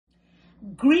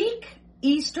Greek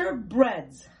Easter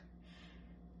breads.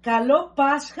 Καλό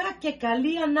Πάσχα και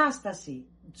καλή Ανάσταση.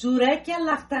 Τζουρέκια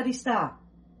λαχταριστά.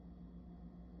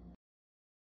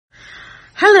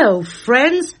 Hello,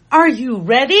 friends. Are you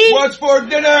ready? What's for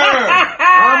dinner?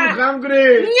 I'm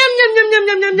hungry. Yum, yum, yum, yum,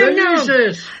 yum, yum, yum, yum.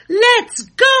 Delicious. Let's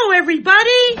go,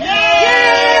 everybody.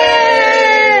 Yay!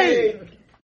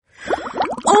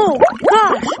 Oh,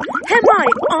 gosh. Am I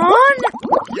on?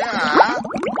 Yeah.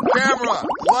 Camera,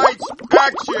 lights,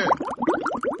 action.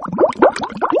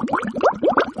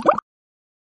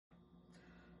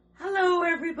 Hello,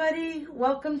 everybody.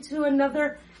 Welcome to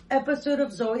another episode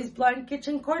of Zoe's Blind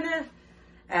Kitchen Corner.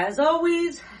 As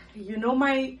always, you know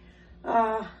my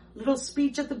little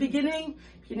speech at the beginning.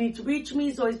 If you need to reach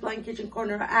me, Zoe's Blind Kitchen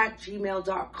Corner at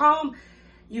gmail.com.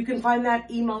 You can find that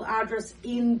email address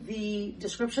in the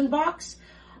description box.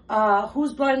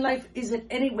 Whose Blind Life Is It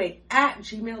Anyway at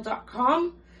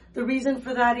gmail.com. The reason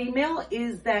for that email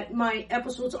is that my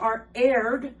episodes are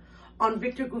aired on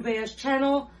Victor Gouvea's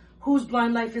channel, Whose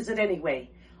Blind Life Is It Anyway.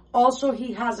 Also,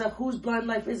 he has a Whose Blind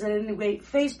Life Is It Anyway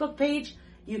Facebook page.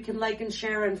 You can like and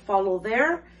share and follow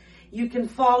there. You can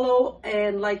follow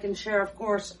and like and share, of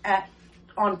course,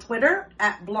 on Twitter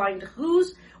at Blind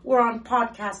Who's. We're on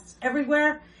podcasts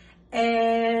everywhere.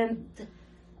 And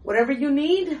whatever you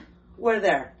need, we're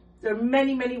there. There are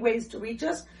many, many ways to reach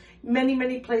us. Many,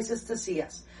 many places to see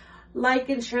us. Like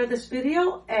and share this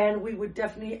video, and we would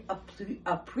definitely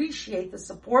appreciate the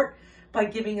support by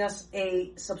giving us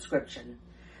a subscription.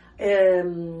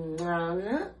 That's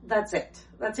it.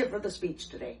 That's it for the speech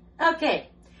today. Okay.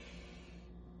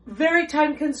 Very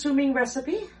time-consuming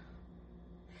recipe.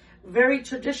 Very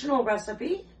traditional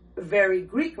recipe. Very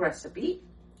Greek recipe.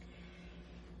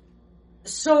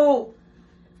 So,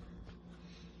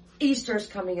 Easter's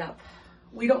coming up.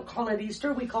 We don't call it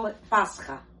Easter, we call it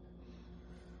Pascha.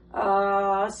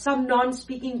 Some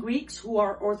non-speaking Greeks who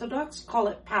are Orthodox call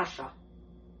it Pascha.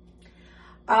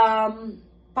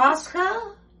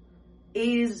 Pascha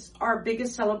is our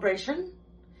biggest celebration.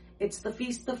 It's the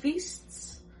Feast of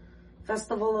Feasts,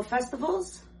 Festival of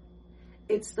Festivals.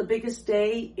 It's the biggest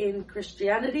day in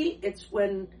Christianity. It's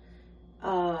when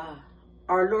our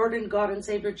Lord and God and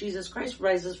Savior Jesus Christ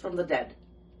rises from the dead.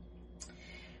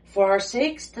 For our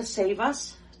sakes, to save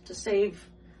us, to save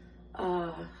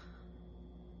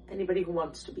anybody who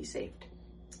wants to be saved.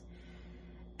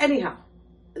 Anyhow,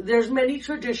 there's many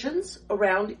traditions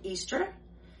around Easter.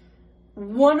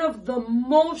 One of the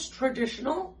most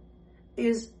traditional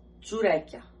is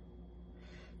Tzurekia.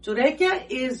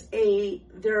 Tzurekia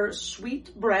they're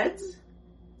sweet breads.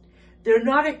 They're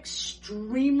not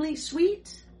extremely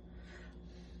sweet,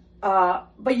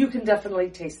 but you can definitely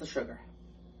taste the sugar.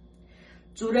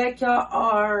 Tzurekia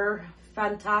are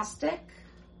fantastic.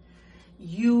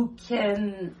 You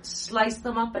can slice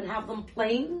them up and have them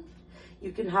plain.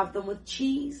 You can have them with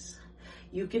cheese.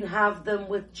 You can have them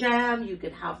with jam. You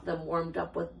can have them warmed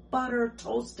up with butter,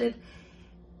 toasted.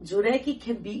 Tzurekia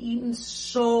can be eaten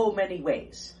so many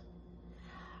ways.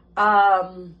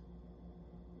 To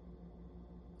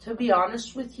be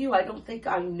honest with you, I don't think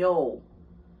I know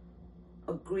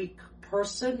a Greek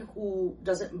person who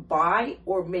doesn't buy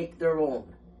or make their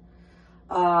own.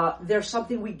 There's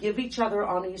something we give each other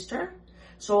on Easter.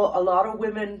 So a lot of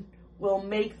women will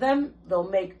make them. They'll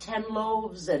make 10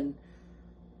 loaves and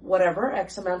whatever,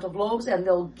 X amount of loaves, and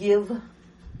they'll give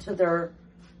to their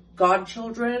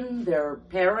godchildren, their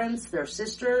parents, their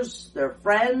sisters, their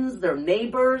friends, their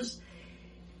neighbors.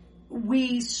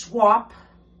 We swap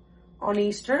on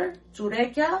Easter,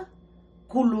 Tzurekia,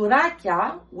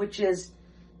 Kulurakia, which is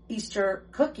Easter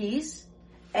cookies,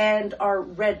 and our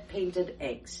red painted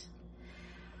eggs.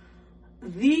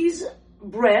 These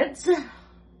breads,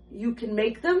 you can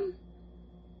make them,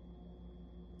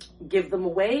 give them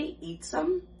away, eat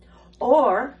some,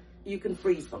 or you can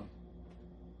freeze them.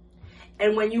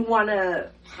 And when you want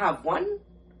to have one,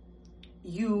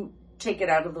 you take it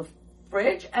out of the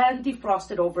fridge and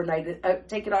defrost it overnight.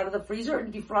 Take it out of the freezer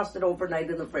and defrost it overnight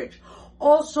in the fridge.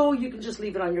 Also, you can just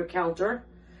leave it on your counter.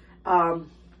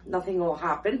 Nothing will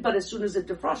happen, but as soon as it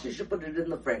defrosts, you should put it in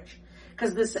the fridge,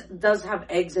 because this does have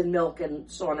eggs and milk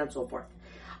and so on and so forth.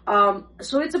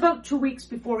 So it's about 2 weeks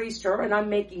before Easter, and I'm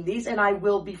making these, and I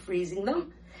will be freezing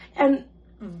them. And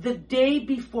the day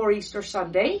before Easter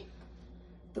Sunday,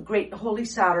 the Great Holy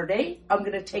Saturday, I'm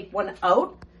going to take one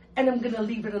out, and I'm going to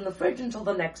leave it in the fridge until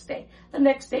the next day. The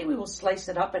next day, we will slice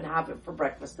it up and have it for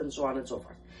breakfast and so on and so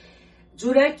forth.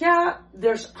 Tzurekia,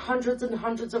 there's hundreds and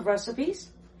hundreds of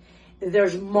recipes.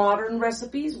 There's modern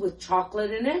recipes with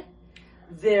chocolate in it.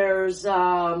 There's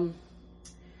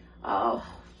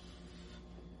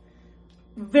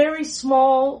very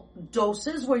small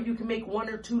doses where you can make 1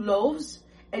 or 2 loaves,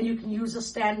 and you can use a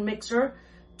stand mixer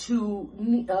to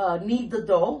knead the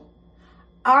dough.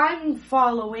 I'm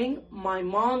following my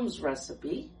mom's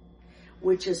recipe,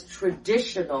 which is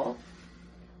traditional,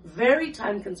 very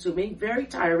time consuming, very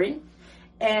tiring,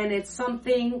 and it's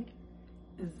something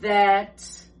that,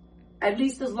 at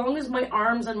least as long as my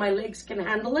arms and my legs can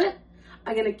handle it,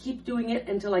 I'm going to keep doing it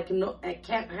until I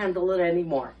can't handle it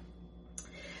anymore.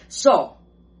 So,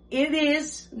 it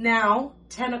is now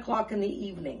 10 o'clock in the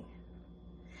evening.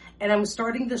 And I'm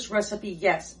starting this recipe,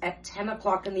 yes, at 10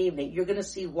 o'clock in the evening. You're going to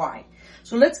see why.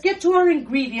 So let's get to our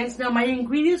ingredients. Now, my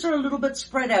ingredients are a little bit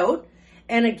spread out.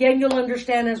 And again, you'll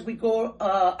understand as we go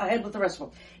ahead with the rest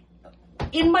of them.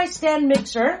 In my stand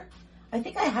mixer, I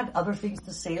think I had other things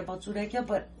to say about Tsurekia,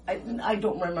 but I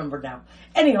don't remember now.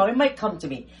 Anyhow, it might come to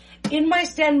me. In my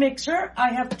stand mixer, I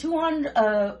have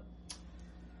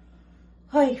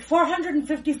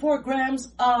 454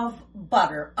 grams of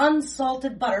butter,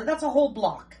 unsalted butter. That's a whole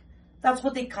block. That's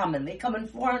what they come in. They come in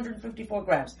 454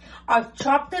 grams. I've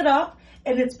chopped it up,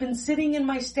 and it's been sitting in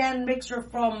my stand mixer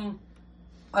from,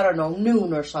 I don't know,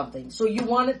 noon or something. So you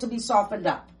want it to be softened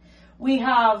up. We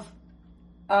have,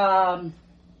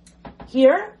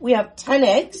 here, we have 10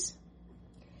 eggs.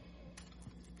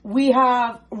 We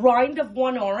have rind of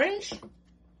 1 orange.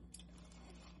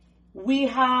 We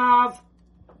have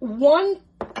 1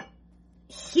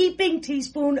 heaping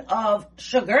teaspoon of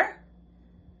sugar.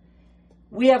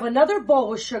 We have another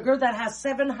bowl of sugar that has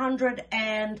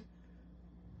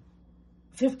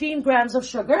 715 grams of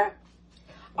sugar.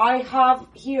 I have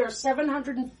here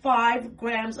 705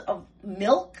 grams of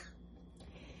milk.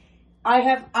 I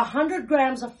have 100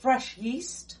 grams of fresh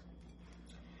yeast.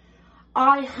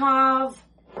 I have,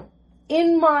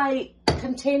 in my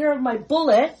container of my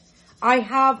bullet, I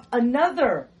have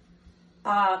another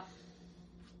 3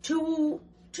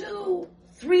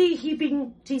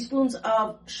 heaping teaspoons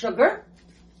of sugar.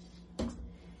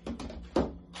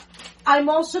 I'm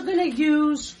also going to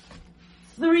use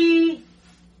 3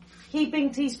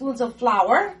 heaping teaspoons of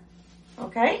flour.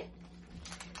 Okay?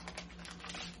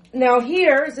 Now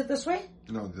here, is it this way?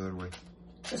 No, the other way.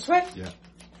 This way? Yeah.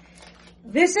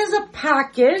 This is a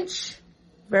package,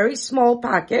 very small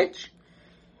package,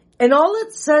 and all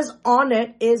it says on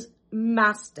it is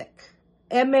mastic.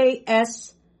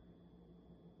 M-A-S-T-I-K,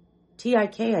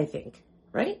 I think,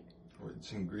 right? Well,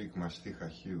 it's in Greek, mastika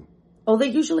hue. Oh, they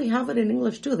usually have it in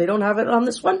English too. They don't have it on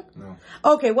this one? No.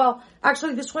 Okay, well,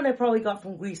 actually this one I probably got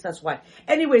from Greece, that's why.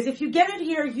 Anyways, if you get it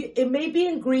here, it may be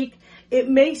in Greek. It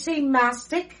may say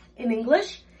mastic in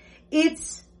English.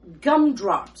 It's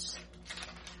gumdrops.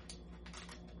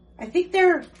 I think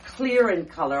they're clear in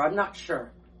color. I'm not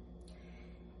sure.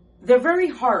 They're very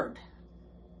hard.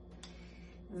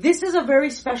 This is a very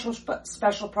special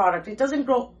product. It doesn't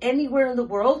grow anywhere in the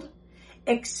world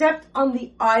except on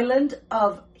the island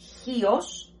of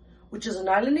Chios, which is an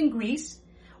island in Greece,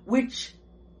 which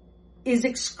is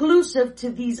exclusive to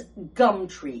these gum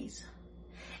trees.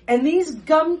 And these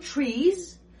gum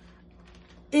trees,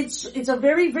 it's a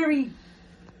very, very,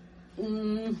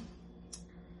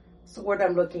 what's the word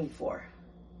I'm looking for?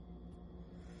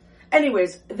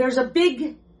 Anyways, there's a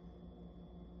big,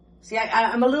 see,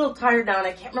 I'm a little tired now and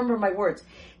I can't remember my words.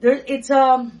 It's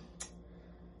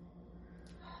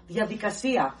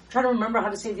diadikasia. I'm trying to remember how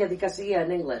to say diadikasia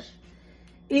in English.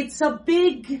 It's a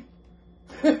big,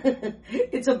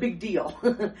 it's a big deal.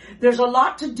 There's a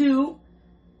lot to do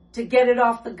to get it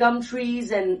off the gum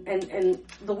trees and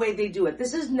the way they do it.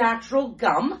 This is natural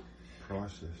gum.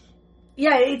 Process.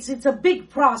 Yeah, it's a big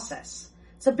process.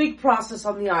 It's a big process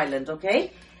on the island,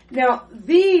 okay? Now,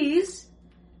 they've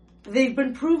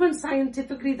been proven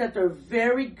scientifically that they're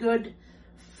very good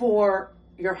for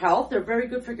your health. They're very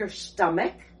good for your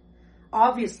stomach.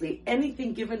 Obviously,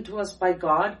 anything given to us by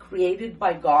God, created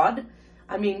by God,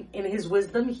 I mean, in His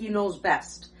wisdom, He knows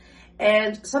best.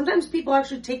 And sometimes people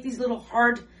actually take these little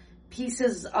hard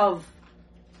pieces of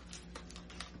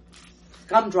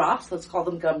gumdrops, let's call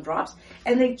them gumdrops,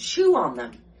 and they chew on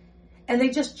them. And they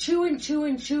just chew and chew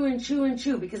and chew and chew and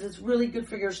chew because it's really good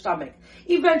for your stomach.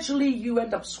 Eventually, you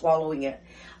end up swallowing it.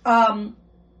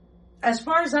 As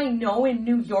far as I know, in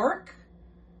New York,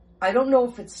 I don't know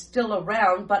if it's still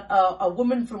around, but a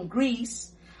woman from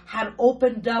Greece had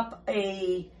opened up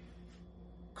a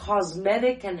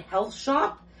cosmetic and health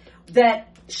shop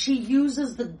that she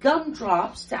uses the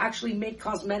gumdrops to actually make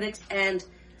cosmetics and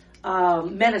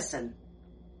medicine,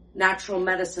 natural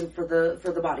medicine for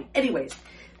the body. Anyways,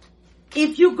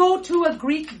 if you go to a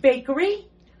Greek bakery,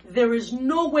 there is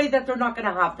no way that they're not going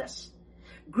to have this.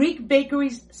 Greek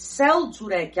bakeries sell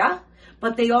tsurekia,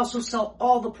 but they also sell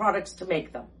all the products to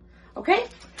make them. Okay?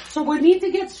 So we need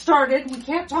to get started. We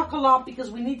can't talk a lot because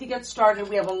we need to get started.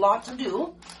 We have a lot to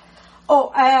do.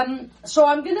 So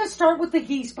I'm going to start with the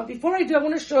yeast. But before I do, I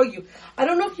want to show you. I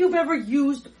don't know if you've ever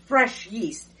used fresh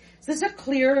yeast. Is this a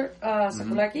clear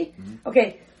sakulaki?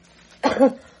 Okay.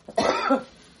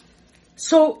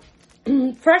 So,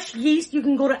 fresh yeast, you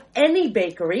can go to any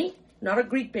bakery, not a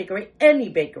Greek bakery, any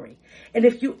bakery. And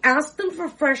if you ask them for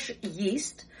fresh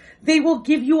yeast, they will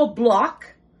give you a block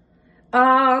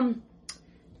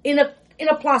in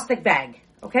a plastic bag,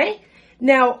 okay?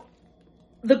 Now,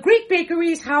 the Greek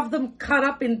bakeries have them cut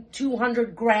up in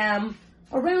 200 gram,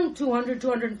 around 200,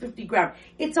 250 gram.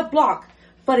 It's a block,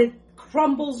 but it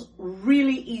crumbles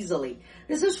really easily.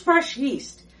 This is fresh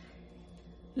yeast.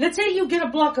 Let's say you get a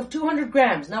block of 200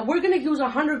 grams. Now, we're going to use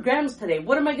 100 grams today.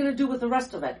 What am I going to do with the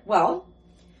rest of it? Well,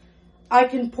 I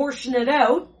can portion it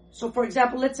out. So, for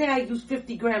example, let's say I use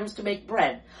 50 grams to make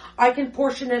bread. I can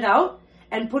portion it out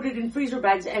and put it in freezer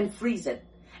bags and freeze it.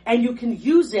 And you can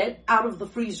use it out of the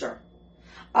freezer.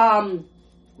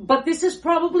 But this is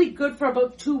probably good for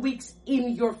about 2 weeks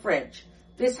in your fridge.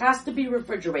 This has to be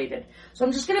refrigerated. So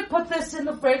I'm just going to put this in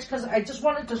the fridge because I just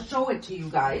wanted to show it to you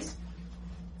guys.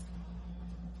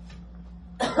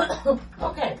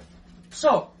 Okay.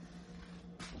 So,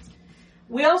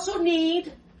 we also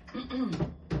need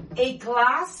a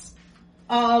glass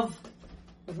of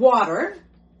water.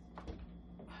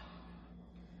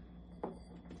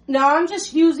 Now, I'm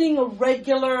just using a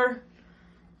regular,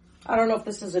 I don't know if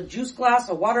this is a juice glass,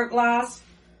 a water glass.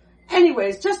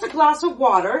 Anyways, just a glass of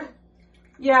water.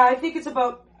 Yeah, I think it's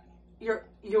about your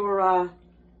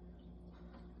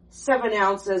 7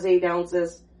 ounces, 8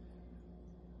 ounces.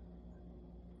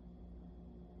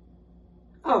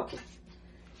 Okay.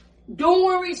 Don't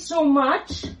worry so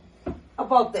much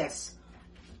about this.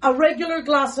 A regular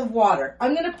glass of water.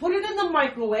 I'm going to put it in the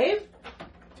microwave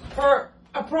for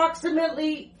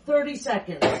approximately 30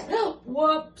 seconds.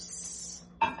 Whoops.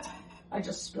 I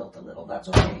just spilled a little. That's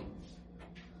okay.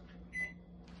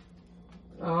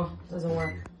 Oh, doesn't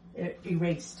work. It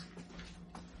erased.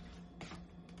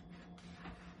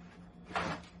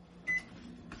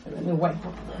 And let me wipe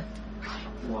up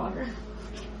the water.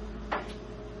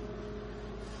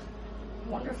 I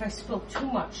wonder if I spilled too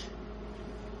much.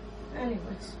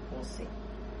 Anyways, we'll see.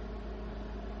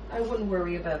 I wouldn't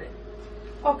worry about it.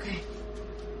 Okay.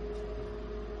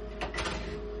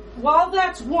 While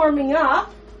that's warming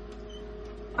up,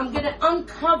 I'm going to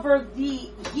uncover the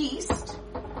yeast.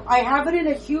 I have it in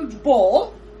a huge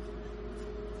bowl.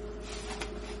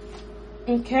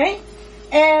 Okay.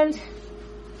 And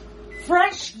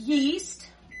fresh yeast.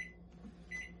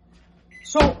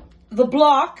 So the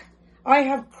block, I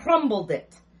have crumbled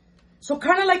it. So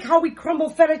kind of like how we crumble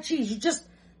feta cheese. You just,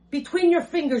 between your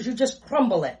fingers, you just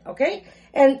crumble it. Okay.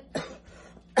 And,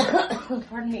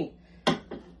 pardon me.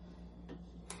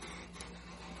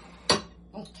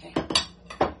 Okay.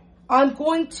 I'm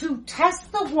going to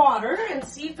test the water and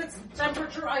see if it's the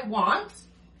temperature I want.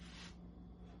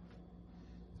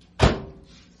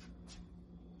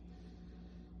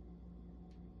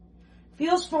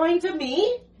 Feels fine to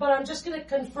me, but I'm just going to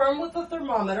confirm with the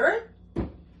thermometer.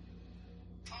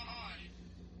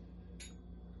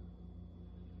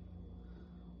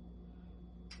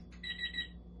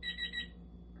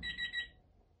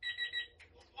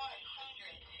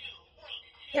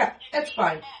 Yeah, that's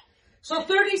fine. So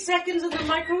 30 seconds in the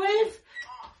microwave,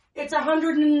 it's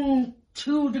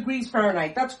 102 degrees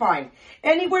Fahrenheit. That's fine.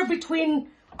 Anywhere between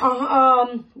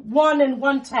 1 and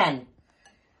 110.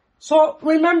 So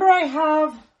remember I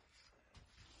have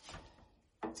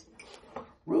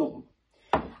room.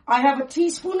 I have a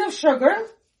teaspoon of sugar.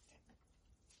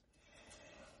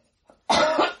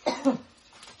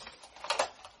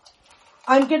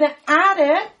 I'm going to add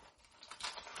it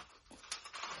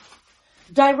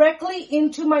directly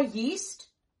into my yeast.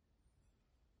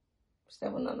 I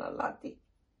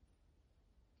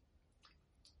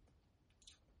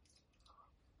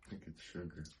think it's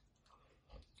sugar.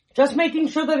 Just making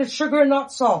sure that it's sugar and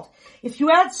not salt. If you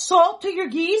add salt to your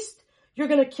yeast, you're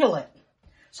going to kill it.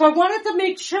 So I wanted to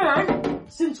make sure,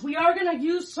 since we are going to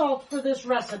use salt for this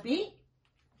recipe,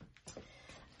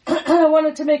 I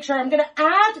wanted to make sure I'm going to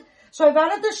add, so I've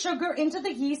added the sugar into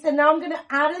the yeast, and now I'm going to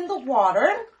add in the water.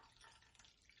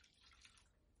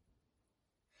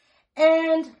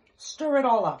 And stir it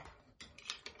all up.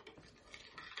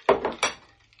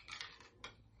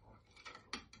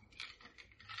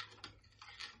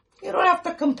 You don't have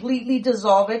to completely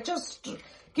dissolve it. Just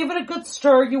give it a good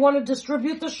stir. You want to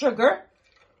distribute the sugar.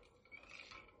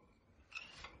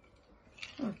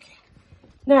 Okay.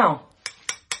 Now,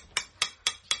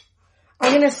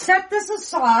 I'm going to set this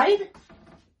aside.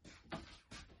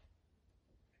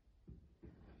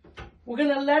 We're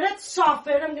going to let it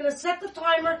soften. I'm going to set the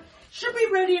timer. Should be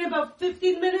ready in about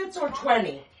 15 minutes or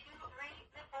 20.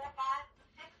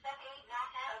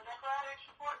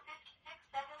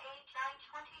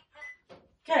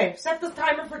 Okay, set the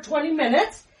timer for 20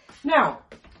 minutes. Now,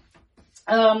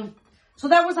 so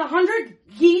that was 100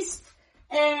 yeast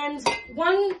and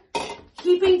 1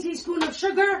 heaping teaspoon of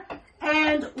sugar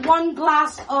and 1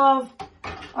 glass of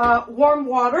warm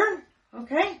water.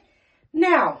 Okay,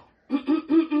 now,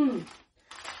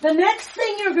 the next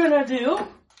thing you're gonna do,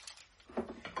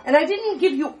 and I didn't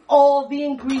give you all the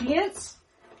ingredients.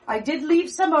 I did leave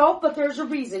some out, but there's a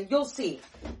reason. You'll see.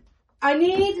 I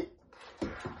need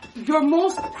your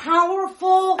most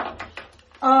powerful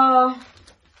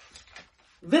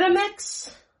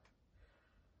Vitamix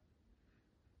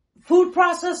food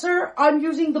processor. I'm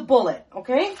using the Bullet,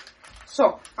 okay?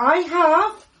 So I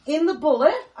have in the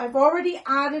Bullet, I've already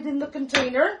added in the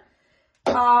container,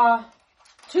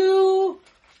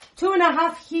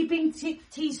 2.5 heaping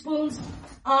teaspoons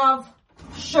of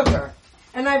sugar.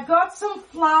 And I've got some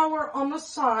flour on the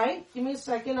side. Give me a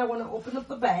second, I want to open up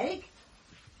the bag.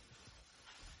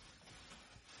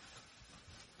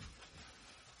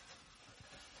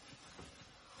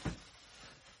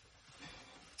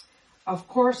 Of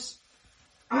course,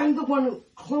 I'm the one who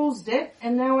closed it,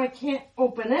 and now I can't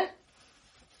open it.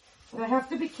 I have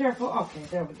to be careful. Okay,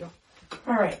 there we go.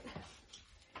 All right.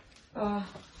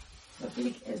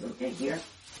 Is it okay here?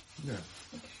 Yeah.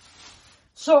 Okay.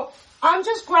 So, I'm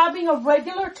just grabbing a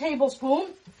regular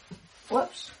tablespoon.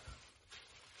 Whoops.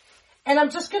 And I'm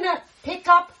just going to pick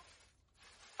up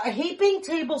a heaping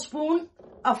tablespoon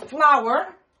of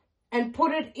flour and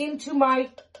put it into my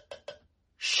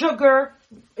sugar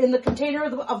in the container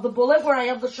of the Bullet where I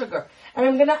have the sugar. And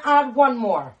I'm going to add 1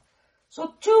 more.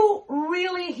 So 2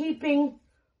 really heaping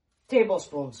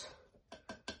tablespoons.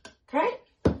 Okay?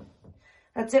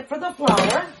 That's it for the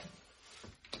flour.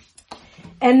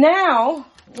 And now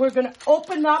we're going to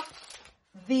open up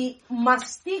the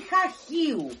Mastija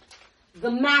Hiu, the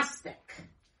mastic,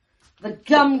 the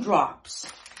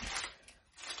gumdrops.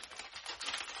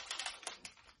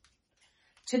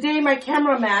 Today my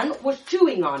cameraman was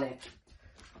chewing on it.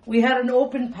 We had an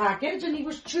open package and he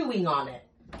was chewing on it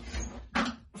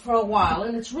for a while.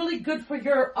 And it's really good for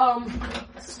your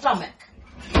stomach,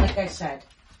 like I said.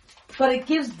 But it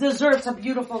gives desserts a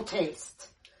beautiful taste.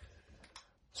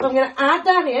 So I'm going to add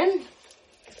that in.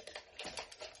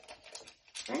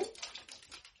 Okay.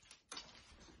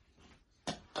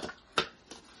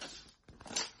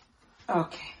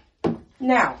 Okay.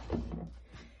 Now,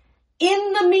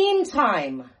 in the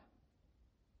meantime,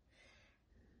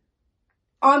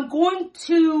 I'm going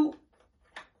to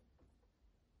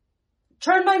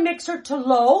turn my mixer to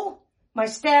low, my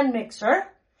stand mixer,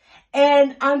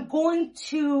 and I'm going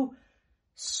to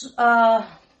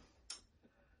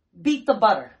beat the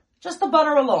butter. Just the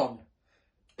butter alone.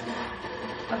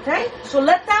 Okay? So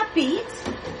let that beat.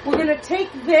 We're going to take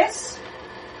this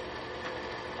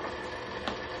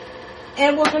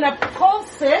and we're going to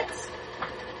pulse it.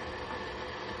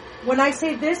 When I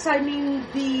say this, I mean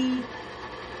the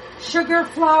sugar,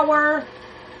 flour,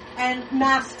 and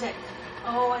mastic.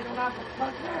 Oh, I don't have a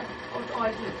plug there. Oh,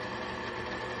 I do.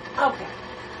 Okay.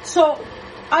 So,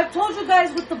 I've told you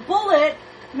guys with the Bullet,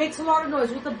 makes a lot of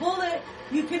noise. With the Bullet,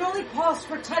 you can only pulse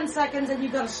for 10 seconds and you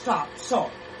gotta stop. So,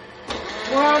 1, 2,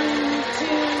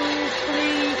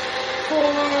 3,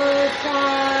 4,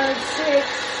 5, 6,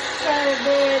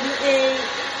 7, 8,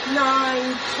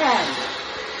 9, 10.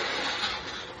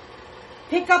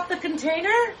 Pick up the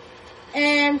container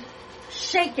and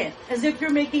shake it as if you're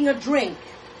making a drink.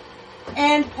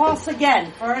 And pulse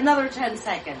again for another 10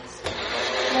 seconds.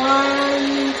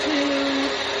 1, 2,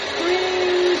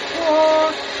 3,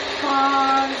 4,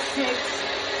 5, 6,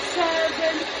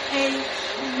 7, 8,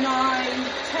 9,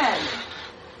 10.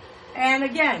 And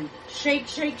again, shake,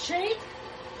 shake, shake.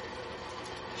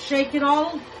 Shake it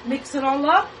all, mix it all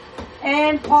up,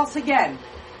 and pulse again.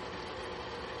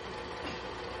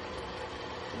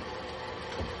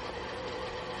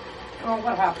 Oh,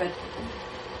 what happened?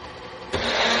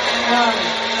 1,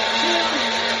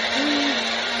 2, 3,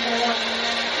 4,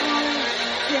 5,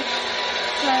 6,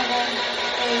 7,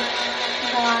 8,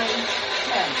 9,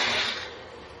 10.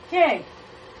 Okay,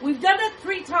 we've done it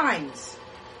 3 times.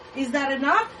 Is that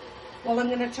enough? Well, I'm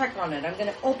going to check on it. I'm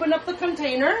going to open up the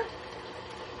container.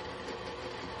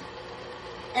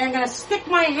 And I'm going to stick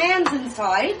my hands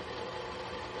inside.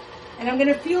 And I'm going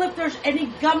to feel if there's any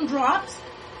gumdrops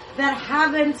that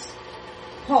haven't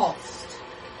pulsed.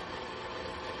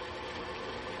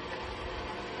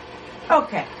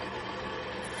 Okay.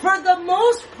 For the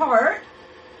most part,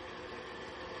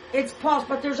 it's pulse,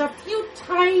 but there's a few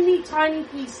tiny, tiny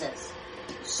pieces.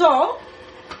 So,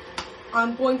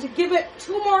 I'm going to give it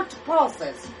 2 more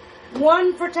pulses.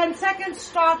 1 for 10 seconds,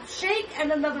 stop, shake,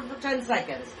 and another for 10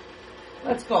 seconds.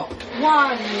 Let's go. 1, 2,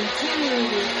 3,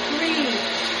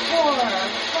 4,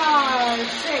 5,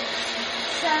 6,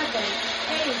 7,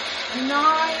 8,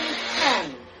 9,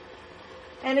 10.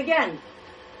 And again,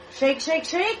 shake, shake,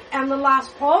 shake, and the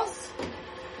last pulse.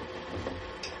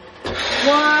 1, 2, 3,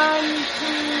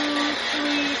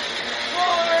 4,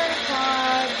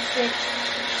 5, 6,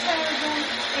 7,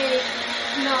 8,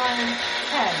 9,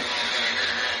 10.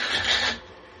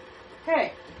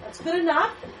 Okay, that's good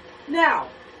enough. Now,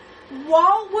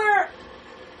 when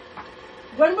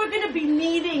we're going to be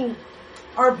kneading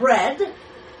our bread,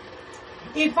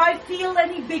 if I feel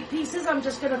any big pieces, I'm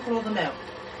just going to throw them out.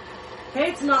 Okay,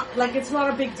 it's not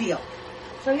a big deal.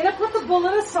 So I'm going to put the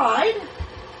bullet aside.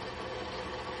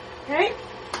 Okay,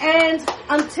 and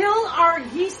until our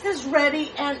yeast is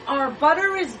ready and our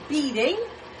butter is beating,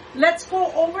 let's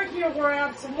go over here where I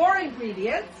have some more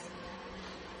ingredients.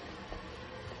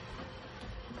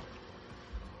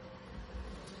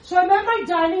 So I'm at my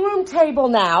dining room table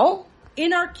now.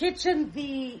 In our kitchen,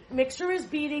 the mixture is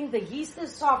beating, the yeast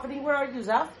is softening. Where are you,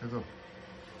 Zaf? Hello.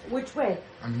 Which way?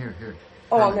 I'm here.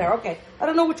 Oh, I'm there, okay. I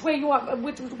don't know which way you want,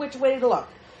 which way to look.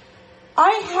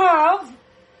 I have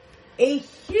a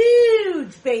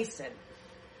huge basin.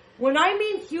 When I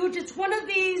mean huge, it's one of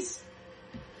these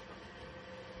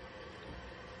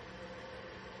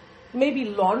maybe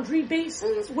laundry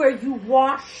basins where you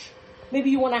wash, maybe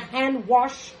you want to hand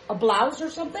wash a blouse or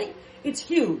something. It's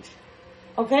huge.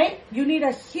 Okay? You need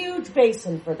a huge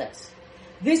basin for this.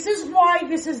 This is why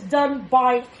this is done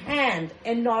by hand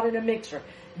and not in a mixer.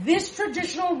 This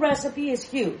traditional recipe is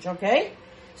huge, okay?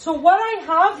 So what I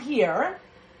have here,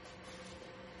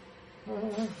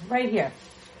 right here,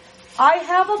 I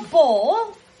have a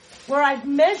bowl where I've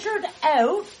measured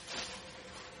out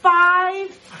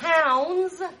 5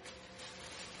 pounds,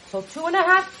 so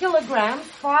 2.5 kilograms,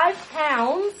 5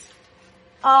 pounds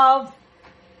of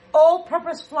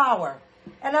all-purpose flour.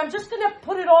 And I'm just going to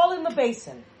put it all in the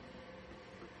basin.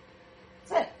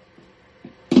 That's it.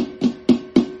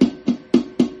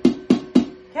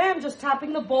 Okay, I'm just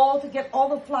tapping the bowl to get all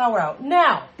the flour out.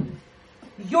 Now,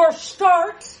 your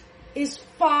start is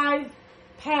 5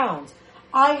 pounds.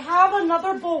 I have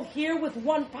another bowl here with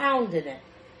 1 pound in it.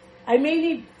 I may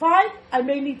need 5, I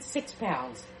may need 6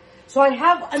 pounds. So I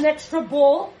have an extra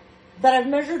bowl that I've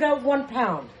measured out 1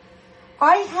 pound.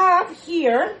 I have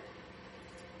here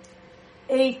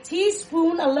a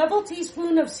level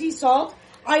teaspoon of sea salt.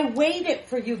 I weighed it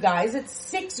for you guys. It's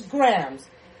 6 grams.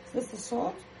 Is this the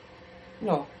salt?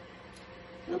 No.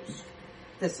 Oops.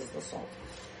 This is the salt.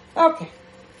 Okay.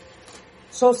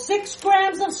 So 6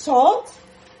 grams of salt.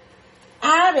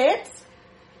 Add it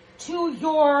to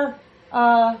your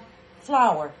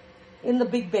flour in the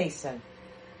big basin.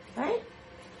 Right?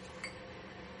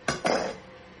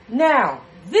 Now,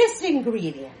 this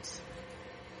ingredient.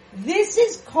 This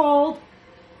is called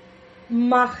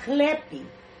mahlepi.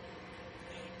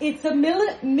 It's a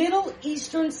Middle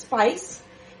Eastern spice.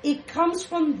 It comes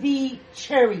from the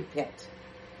cherry pit.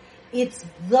 It's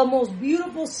the most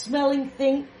beautiful smelling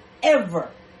thing ever.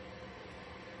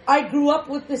 I grew up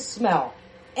with this smell.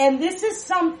 And this is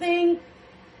something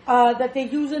that they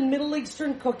use in Middle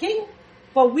Eastern cooking,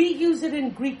 but we use it in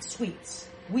Greek sweets.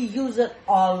 We use it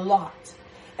a lot.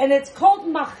 And it's called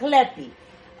mahlepi.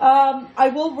 I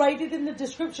will write it in the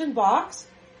description box.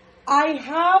 I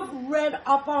have read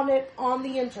up on it on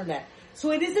the internet.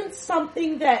 So it isn't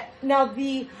something that,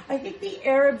 I think the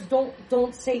Arabs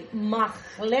don't say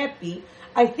mahlepi.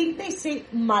 I think they say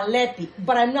malepi,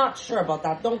 but I'm not sure about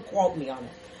that. Don't quote me on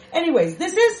it. Anyways,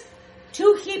 this is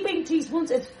 2 heaping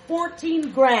teaspoons. It's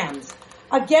 14 grams.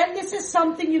 Again, this is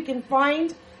something you can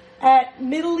find at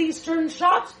Middle Eastern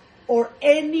shops or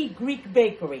any Greek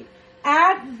bakery.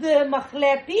 Add the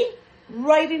mahlepi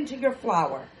right into your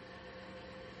flour.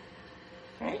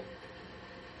 Okay?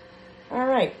 All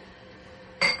right.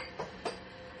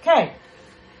 Okay.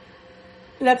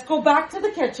 Let's go back to the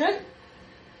kitchen.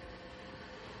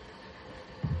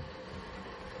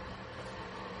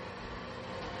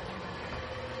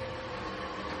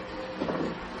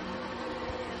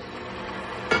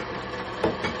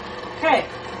 Okay.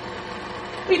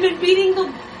 We've been beating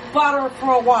the butter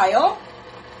for a while.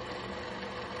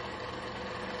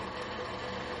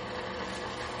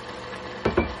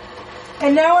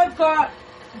 And now I've got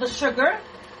the sugar,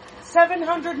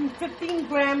 715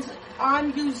 grams.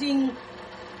 I'm using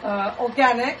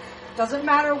organic. Doesn't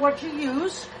matter what you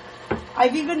use.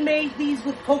 I've even made these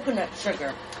with coconut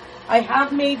sugar. I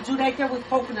have made dzureka with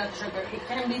coconut sugar. It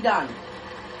can be done.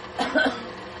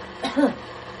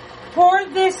 Pour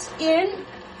this in.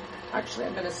 Actually,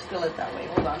 I'm going to spill it that way.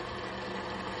 Hold on.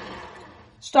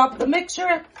 Stop the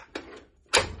mixer.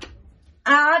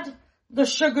 Add the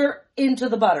sugar into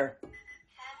the butter. 10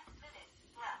 minutes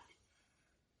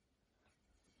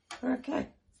left. Okay.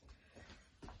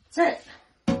 That's it.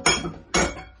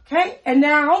 Okay, and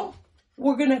now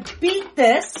we're going to beat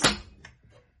this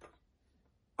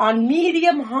on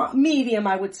medium,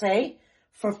 I would say,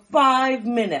 for 5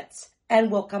 minutes.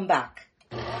 And we'll come back.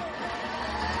 Okay,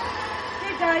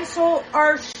 guys, so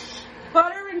our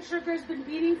butter and sugar has been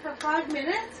beating for 5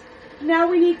 minutes. Now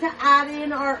we need to add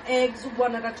in our eggs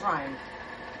one at a time.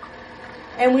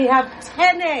 And we have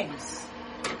 10 eggs.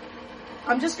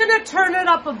 I'm just going to turn it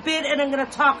up a bit and I'm going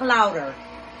to talk louder.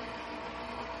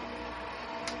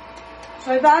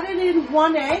 So I've added in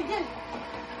 1 egg.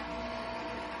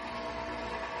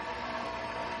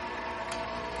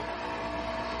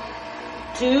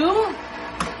 Two.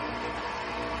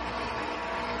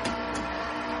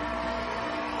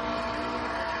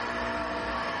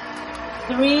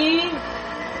 Three.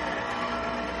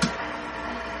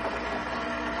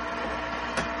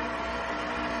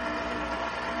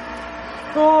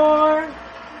 Four.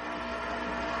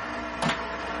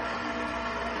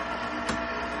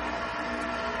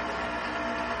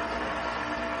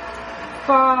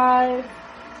 5.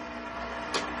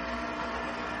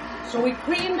 So we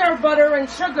creamed our butter and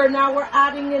sugar. Now we're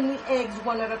adding in the eggs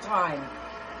one at a time.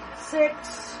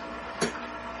 6.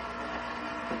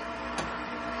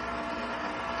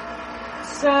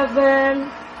 7.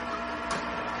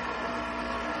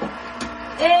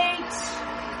 8.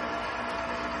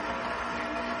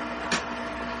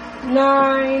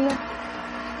 9.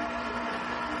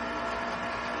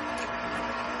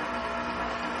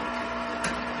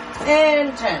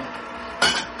 10.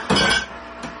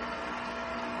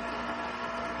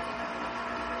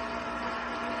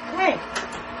 Okay,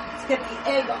 let's get the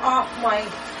egg off my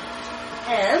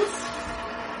hands.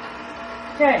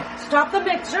 Okay, stop the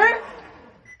mixer.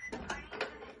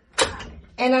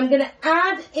 And I'm going to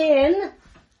add in,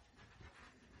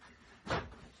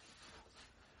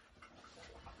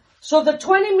 so the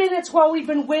 20 minutes while we've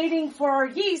been waiting for our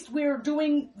yeast, we're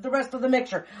doing the rest of the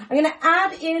mixture. I'm going to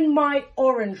add in my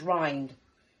orange rind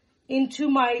into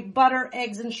my butter,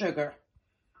 eggs, and sugar.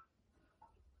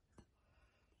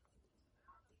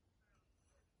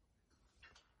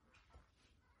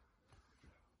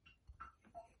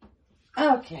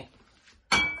 Okay.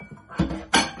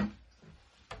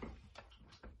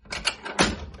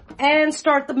 And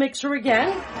start the mixer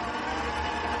again.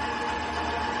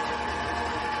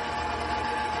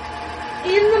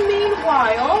 In the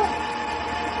meanwhile,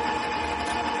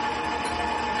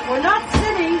 we're not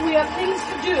sitting, we have things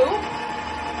to do.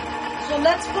 So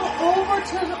let's go over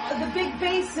to the big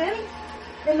basin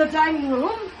in the dining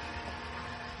room.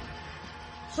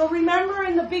 So remember,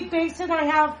 in the big basin I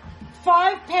have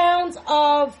 5 pounds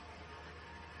of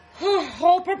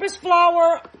all-purpose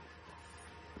flour,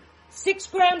 6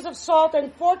 grams of salt,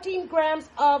 and 14 grams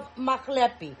of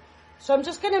mahlepi. So I'm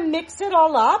just going to mix it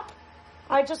all up.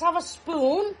 I just have a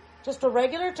spoon, just a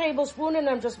regular tablespoon, and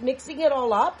I'm just mixing it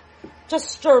all up, just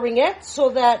stirring it so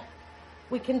that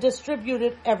we can distribute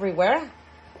it everywhere.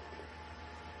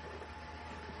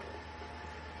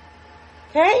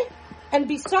 Okay? And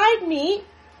beside me,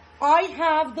 I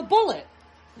have the bullet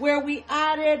where we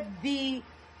added the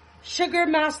sugar,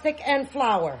 mastic, and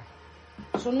flour.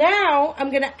 So now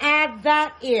I'm going to add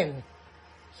that in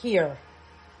here.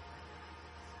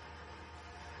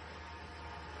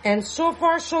 And so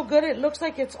far so good. It looks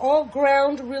like it's all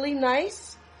ground really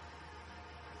nice.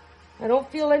 I don't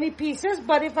feel any pieces,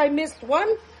 but if I missed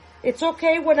one, it's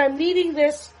okay. When I'm kneading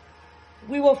this,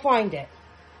 we will find it.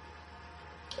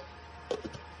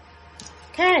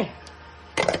 Okay.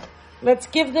 Let's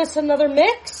give this another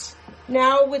mix.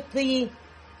 Now with the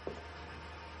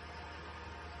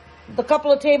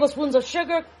couple of tablespoons of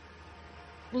sugar,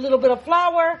 a little bit of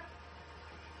flour,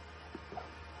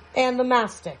 and the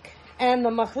mastic, and the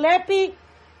mahlepi,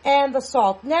 and the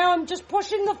salt. Now I'm just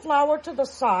pushing the flour to the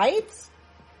sides,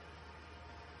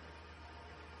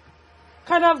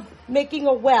 kind of making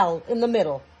a well in the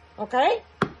middle, okay?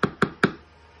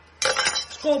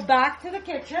 Let's go back to the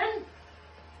kitchen.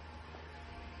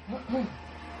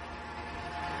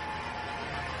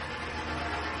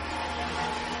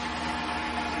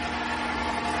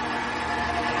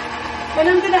 And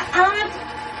I'm going to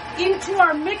add into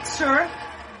our mixer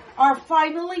our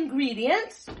final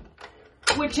ingredients,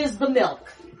 which is the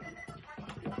milk.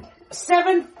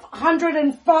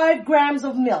 705 grams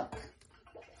of milk.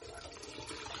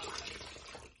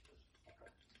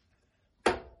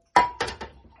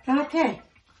 Okay.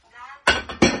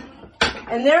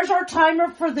 And there's our timer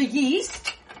for the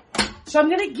yeast. So I'm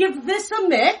going to give this a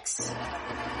mix.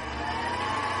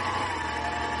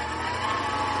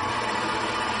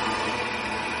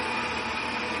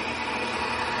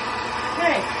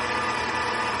 Okay.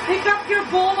 Pick up your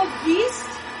bowl of yeast.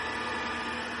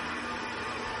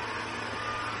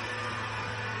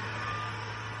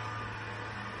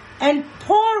 And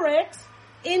pour it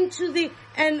into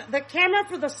and the camera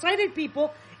for the sighted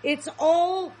people, it's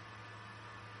all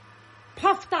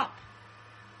puffed up.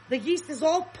 The yeast is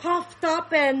all puffed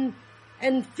up and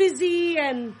fizzy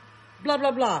and blah,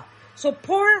 blah, blah. So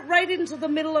pour it right into the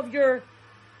middle of your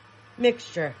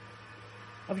mixture,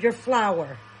 of your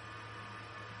flour.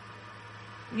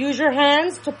 Use your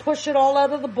hands to push it all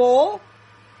out of the bowl.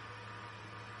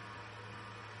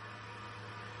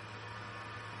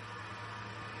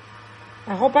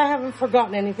 I hope I haven't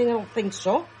forgotten anything. I don't think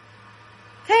so.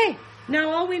 Okay, now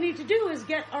all we need to do is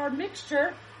get our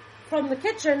mixture from the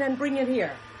kitchen and bring it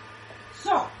here.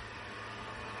 So,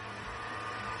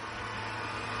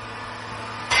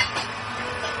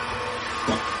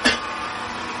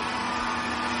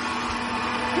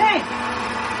 okay,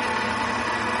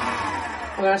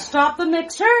 we're going to stop the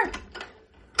mixer.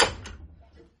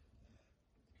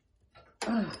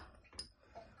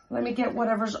 Let me get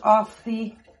whatever's off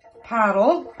the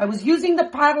paddle. I was using the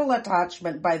paddle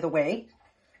attachment, by the way.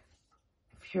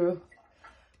 If you're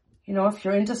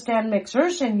into stand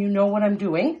mixers and you know what I'm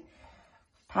doing.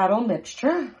 Paddle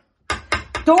mixture.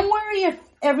 Don't worry if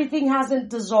everything hasn't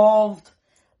dissolved,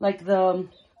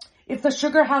 if the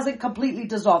sugar hasn't completely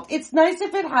dissolved. It's nice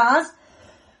if it has.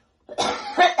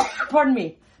 Pardon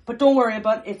me. But don't worry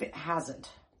about if it hasn't.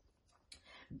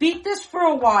 Beat this for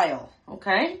a while,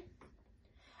 okay?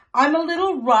 I'm a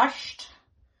little rushed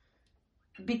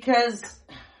because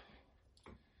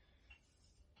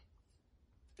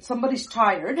somebody's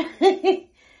tired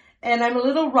and I'm a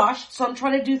little rushed, so I'm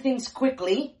trying to do things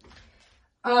quickly.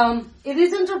 It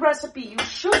isn't a recipe you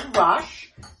should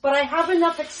rush, but I have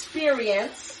enough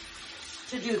experience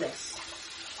to do this.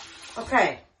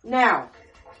 Okay, now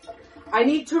I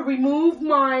need to remove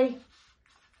my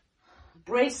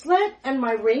bracelet and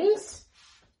my rings.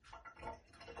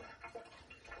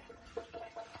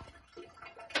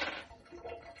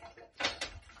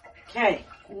 Okay,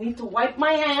 I need to wipe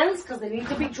my hands because they need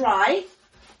to be dry.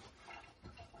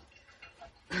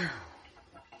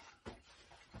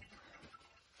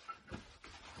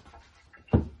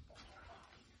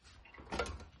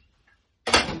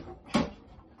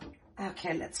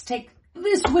 Okay, let's take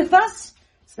this with us.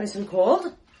 It's nice and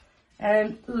cold.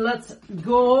 And let's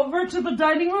go over to the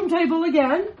dining room table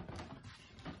again.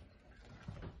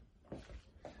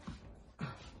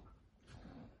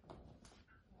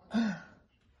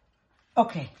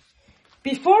 Okay,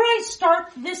 before I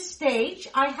start this stage,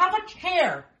 I have a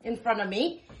chair in front of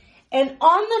me, and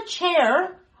on the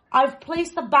chair, I've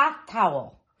placed a bath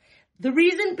towel. The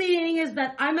reason being is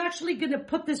that I'm actually going to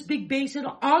put this big basin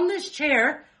on this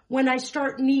chair when I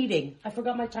start kneading. I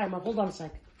forgot my timer. Hold on a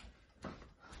sec.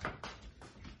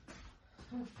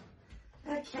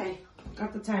 Okay,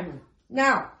 got the timer.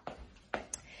 Now,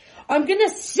 I'm going to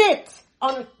sit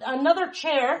on another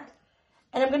chair.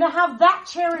 And I'm going to have that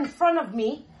chair in front of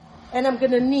me, and I'm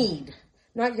going to knead.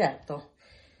 Not yet, though.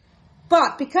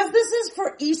 But because this is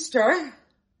for Easter,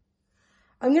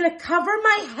 I'm going to cover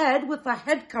my head with a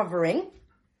head covering.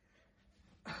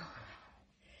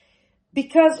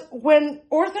 Because when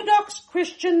Orthodox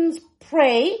Christians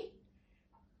pray,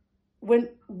 when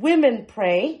women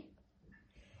pray,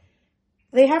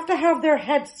 they have to have their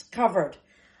heads covered.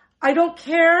 I don't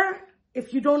care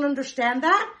if you don't understand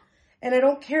that. And I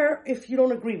don't care if you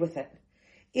don't agree with it.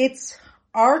 It's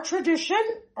our tradition,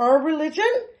 our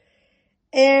religion,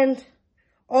 and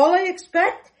all I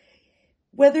expect,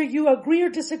 whether you agree or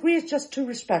disagree, is just to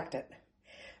respect it.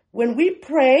 When we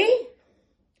pray,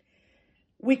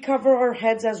 we cover our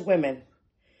heads as women.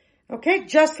 Okay?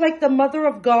 Just like the Mother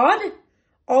of God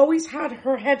always had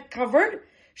her head covered.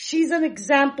 She's an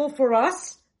example for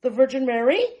us, the Virgin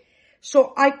Mary.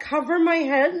 So I cover my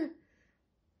head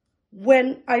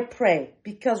when I pray,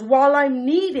 because while I'm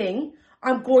kneading,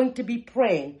 I'm going to be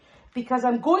praying, because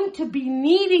I'm going to be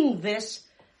kneading this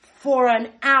for an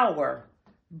hour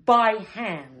by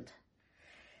hand.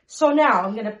 So now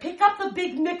I'm going to pick up the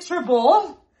big mixer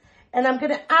bowl and I'm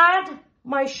going to add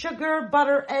my sugar,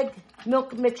 butter, egg,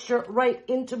 milk mixture right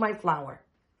into my flour.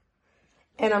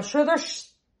 And I'm sure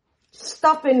there's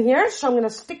stuff in here, so I'm going to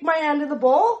stick my hand in the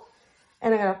bowl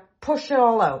and I'm going to push it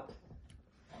all out.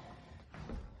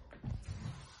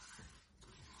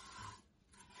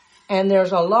 And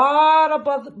there's a lot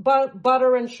of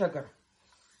butter and sugar.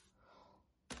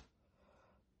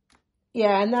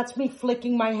 Yeah, and that's me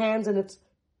flicking my hands and it's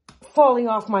falling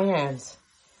off my hands.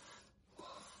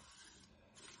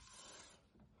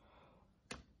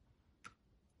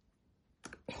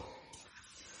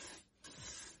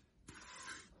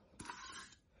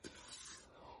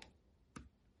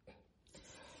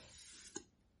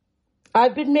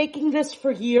 I've been making this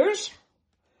for years.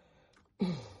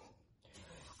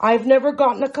 I've never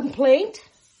gotten a complaint.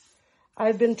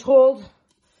 I've been told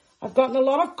I've gotten a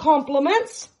lot of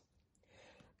compliments.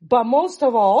 But most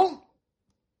of all,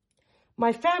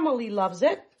 my family loves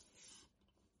it.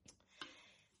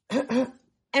 And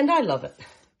I love it.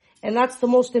 And that's the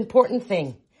most important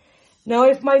thing. Now,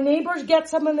 if my neighbors get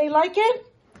some and they like it,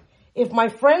 if my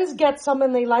friends get some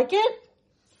and they like it,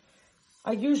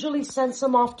 I usually send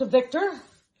some off to Victor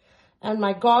and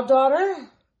my goddaughter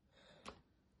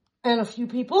and a few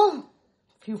people,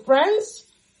 a few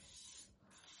friends.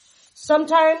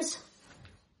 Sometimes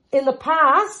in the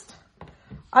past,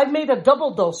 I've made a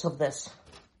double dose of this.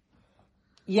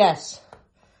 Yes.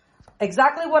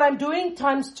 Exactly what I'm doing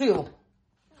times 2.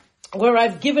 Where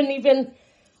I've given even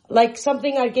like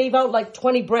something I gave out like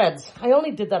 20 breads. I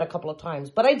only did that a couple of times,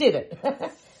 but I did it.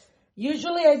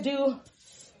 Usually I do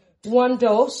 1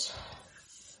 dose,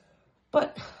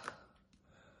 but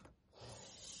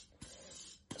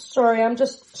sorry, I'm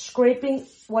just scraping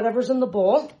whatever's in the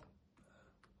bowl.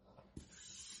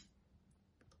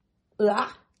 Ugh.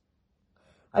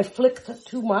 I flicked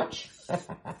too much.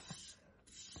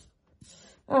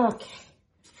 Okay. I'm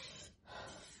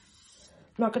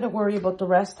not going to worry about the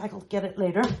rest. I'll get it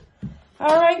later.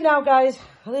 All right, now, guys,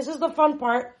 this is the fun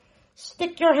part.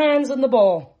 Stick your hands in the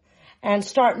bowl and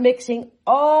start mixing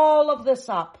all of this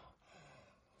up.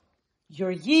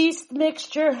 Your yeast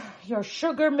mixture, your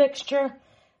sugar mixture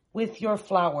with your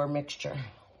flour mixture.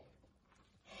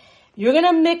 You're going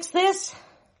to mix this,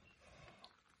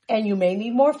 and you may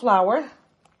need more flour.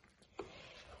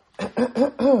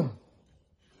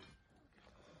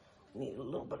 Need a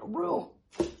little bit of room.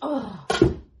 Oh.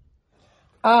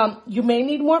 You may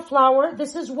need more flour.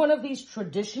 This is one of these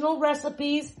traditional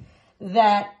recipes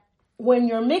that when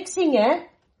you're mixing it,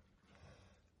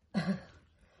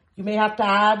 you may have to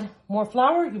add more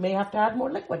flour. You may have to add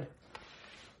more liquid.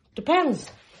 Depends.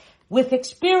 With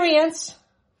experience,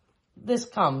 this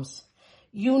comes.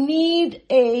 You need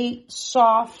a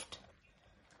soft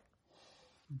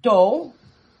dough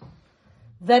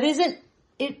that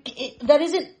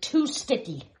isn't too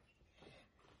sticky.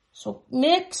 So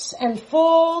mix and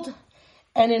fold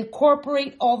and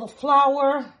incorporate all the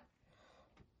flour.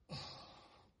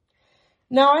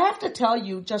 Now I have to tell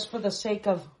you, just for the sake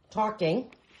of talking,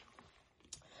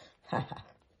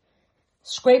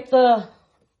 scrape the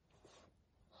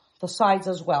sides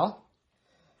as well.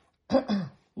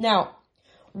 Now,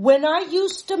 when I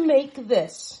used to make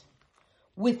this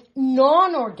with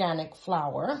non-organic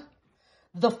flour,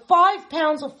 the 5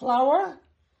 pounds of flour,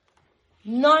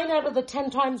 9 out of the 10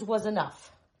 times was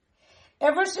enough.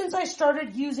 Ever since I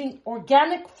started using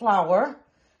organic flour,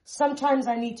 sometimes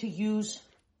I need to use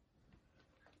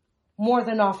more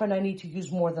than often. I need to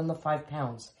use more than the 5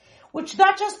 pounds. Which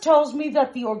that just tells me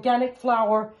that the organic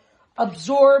flour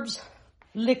absorbs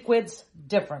liquids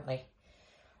differently.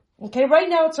 Okay, right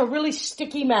now it's a really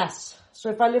sticky mess. So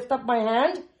if I lift up my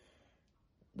hand,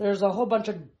 there's a whole bunch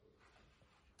of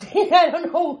I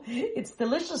don't know, it's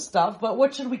delicious stuff, but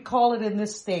what should we call it in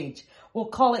this stage? We'll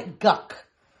call it guck,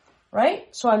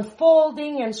 right? So I'm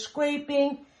folding and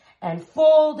scraping and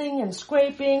folding and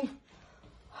scraping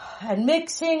and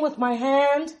mixing with my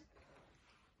hand.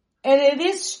 And it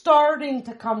is starting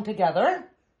to come together,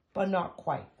 but not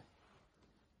quite.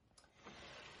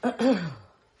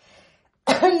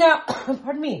 Now,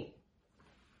 pardon me.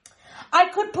 I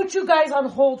could put you guys on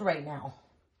hold right now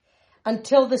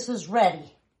until this is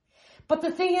ready. But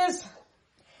the thing is,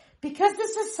 because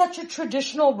this is such a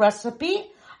traditional recipe,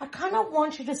 I kind of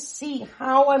want you to see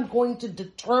how I'm going to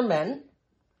determine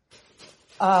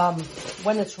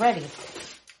when it's ready.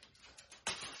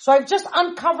 So I've just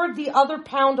uncovered the other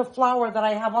pound of flour that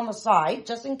I have on the side,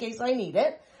 just in case I need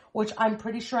it, which I'm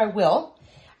pretty sure I will.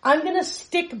 I'm going to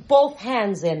stick both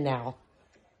hands in now,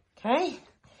 okay?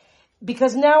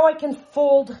 Because now I can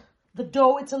fold the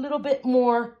dough. It's a little bit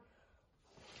more,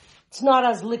 it's not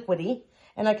as liquidy,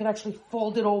 and I can actually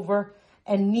fold it over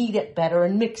and knead it better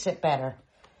and mix it better,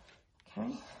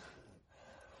 okay?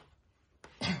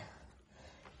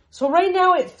 So right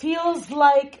now it feels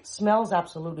like, smells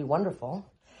absolutely wonderful,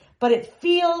 but it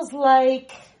feels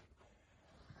like,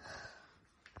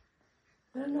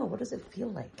 I don't know, what does it feel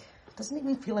like? It doesn't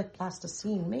even feel like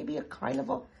plasticine. Maybe a kind of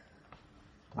a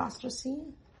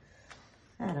plasticine?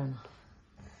 I don't know.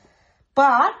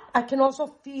 But I can also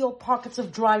feel pockets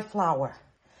of dry flour.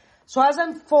 So as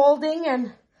I'm folding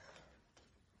and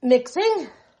mixing,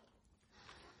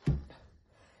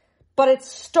 but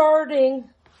it's starting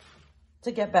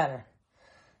to get better.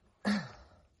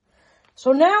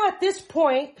 So now at this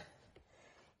point,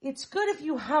 it's good if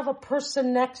you have a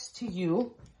person next to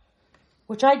you,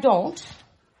 which I don't.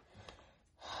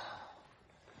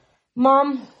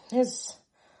 Mom has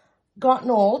gotten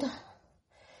old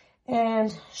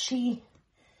and she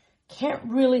can't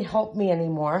really help me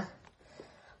anymore.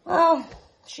 Well,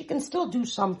 she can still do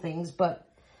some things, but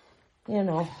you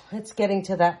know, it's getting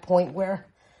to that point where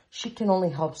she can only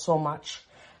help so much.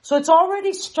 So it's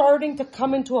already starting to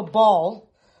come into a ball.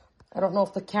 I don't know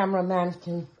if the cameraman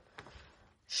can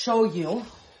show you.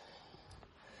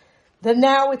 That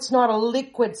now it's not a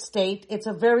liquid state. It's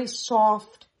a very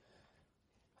soft.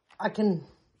 I can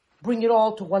bring it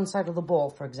all to one side of the bowl,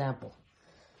 for example.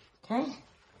 Okay?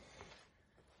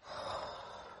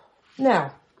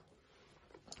 Now,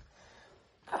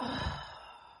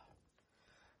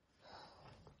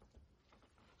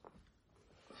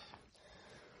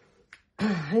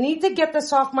 I need to get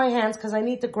this off my hands because I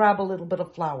need to grab a little bit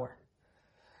of flour.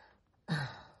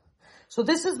 So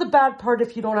this is the bad part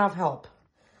if you don't have help.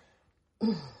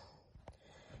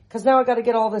 Because now I got to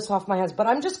get all this off my hands. But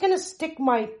I'm just going to stick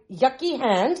my yucky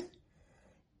hand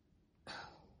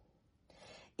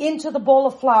into the bowl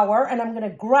of flour. And I'm going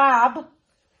to grab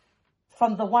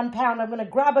from the 1 pound. I'm going to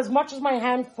grab as much as my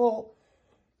hand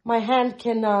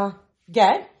can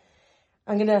get.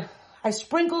 I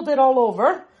sprinkled it all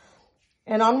over.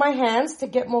 And on my hands to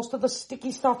get most of the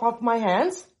sticky stuff off my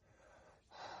hands.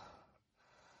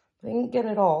 I didn't get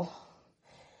it all.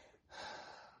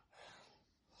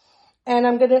 And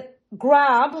I'm going to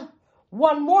grab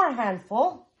one more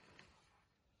handful.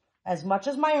 As much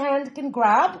as my hand can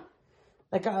grab.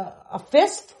 Like a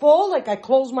fist full, like I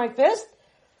close my fist.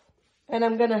 And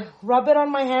I'm going to rub it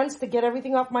on my hands to get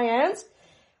everything off my hands.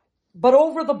 But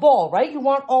over the bowl, right? You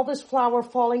want all this flour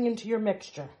falling into your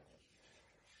mixture.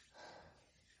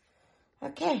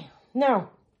 Okay, now.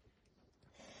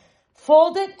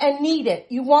 Fold it and knead it.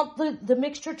 You want the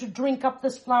mixture to drink up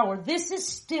this flour. This is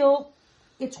still,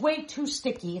 it's way too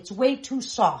sticky. It's way too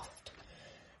soft.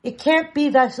 It can't be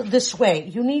this way.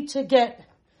 You need to get,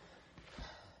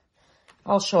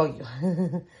 I'll show you.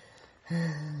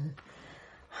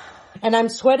 And I'm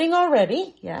sweating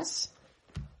already, yes.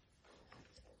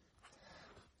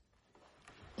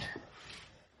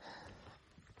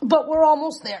 But we're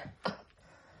almost there.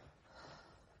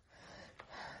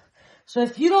 So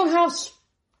if you don't have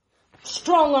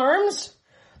strong arms,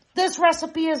 this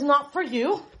recipe is not for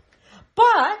you.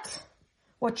 But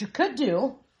what you could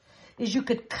do is you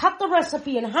could cut the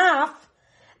recipe in half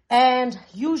and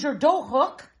use your dough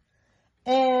hook.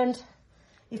 And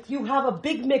if you have a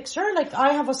big mixer, like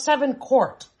I have a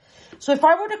 7-quart. So if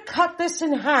I were to cut this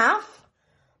in half,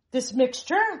 this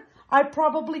mixture, I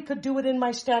probably could do it in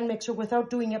my stand mixer without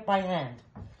doing it by hand.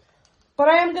 But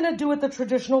I am going to do it the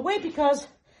traditional way because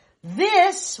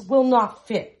this will not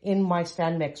fit in my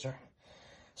stand mixer.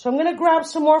 So I'm going to grab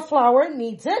some more flour. It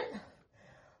needs it.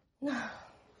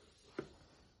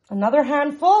 Another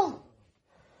handful.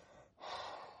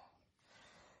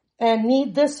 And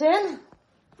knead this in.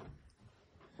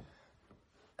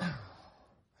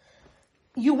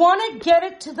 You want to get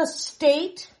it to the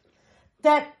state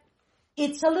that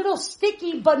it's a little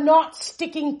sticky but not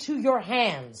sticking to your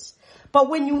hands. But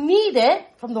when you knead it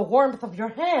from the warmth of your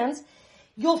hands,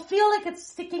 you'll feel like it's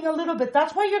sticking a little bit.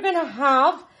 That's why you're going to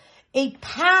have a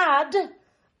pad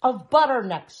of butter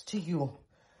next to you.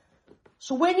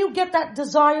 So when you get that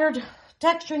desired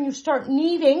texture and you start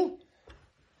kneading,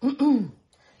 you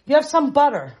have some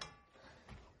butter.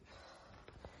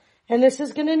 And this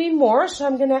is going to need more, so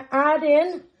I'm going to add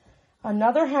in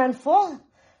another handful.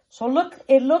 So look,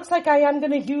 it looks like I am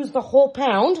going to use the whole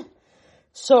pound.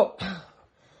 So,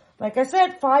 like I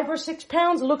said, 5 or 6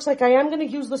 pounds. It looks like I am going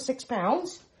to use the 6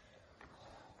 pounds.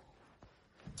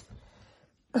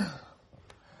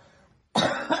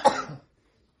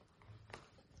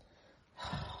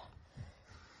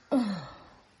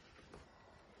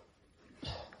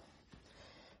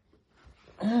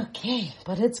 Okay,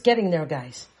 but it's getting there,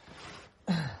 guys.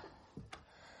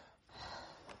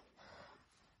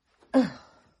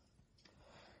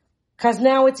 Because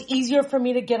now it's easier for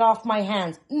me to get off my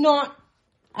hands. Not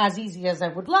as easy as I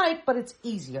would like, but it's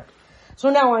easier.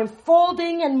 So now I'm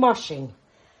folding and mushing.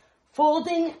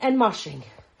 Folding and mushing.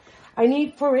 I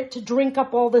need for it to drink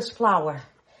up all this flour.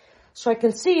 So I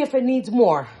can see if it needs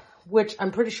more, which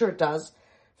I'm pretty sure it does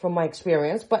from my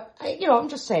experience. But, I'm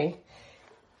just saying.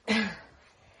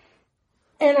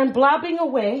 And I'm blabbing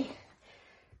away.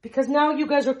 because now you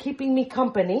guys are keeping me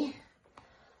company.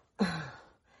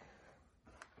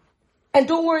 And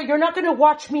don't worry, you're not going to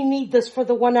watch me knead this for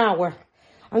the 1 hour.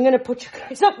 I'm going to put you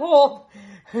guys on hold.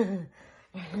 Okay,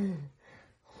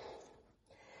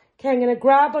 I'm going to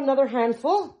grab another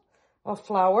handful of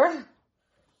flour.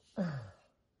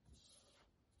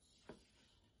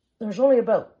 There's only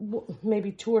about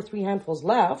maybe 2 or 3 handfuls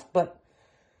left, but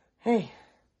hey.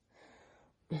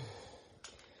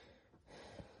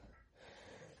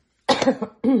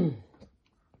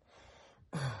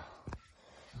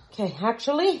 Okay,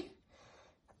 actually,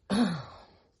 I'm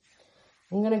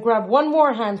going to grab one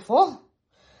more handful.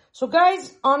 So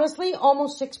guys, honestly,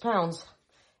 almost 6 pounds.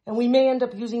 And we may end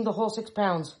up using the whole 6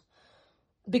 pounds.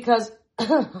 Because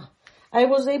I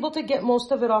was able to get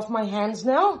most of it off my hands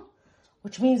now.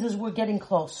 Which means is we're getting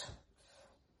close.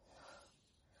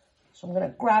 So I'm going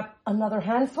to grab another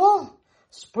handful.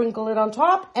 Sprinkle it on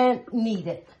top and knead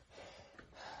it.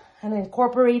 And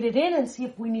incorporate it in and see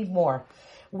if we need more.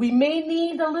 We may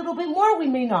need a little bit more. We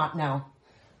may not now.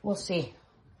 We'll see.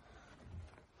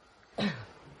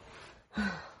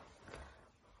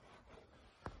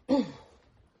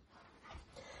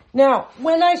 Now,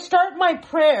 when I start my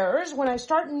prayers, when I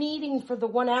start kneading for the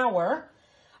 1 hour,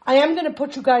 I am going to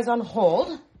put you guys on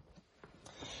hold.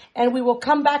 And we will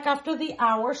come back after the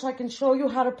hour so I can show you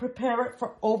how to prepare it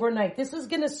for overnight. This is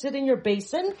going to sit in your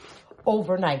basin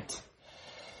overnight.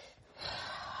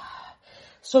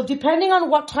 So depending on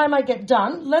what time I get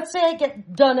done, let's say I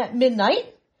get done at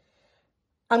midnight.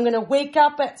 I'm going to wake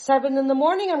up at 7 in the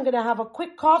morning. I'm going to have a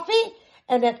quick coffee.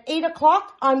 And at 8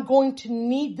 o'clock, I'm going to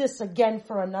knead this again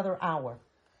for another hour.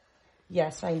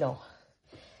 Yes, I know.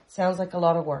 Sounds like a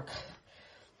lot of work.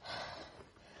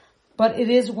 But it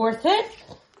is worth it.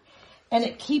 And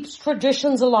it keeps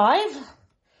traditions alive.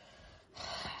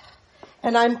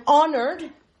 And I'm honored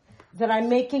that I'm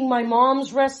making my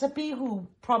mom's recipe, who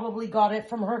probably got it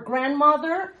from her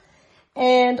grandmother.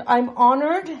 And I'm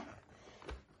honored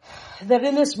that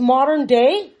in this modern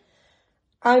day,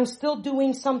 I'm still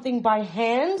doing something by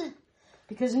hand.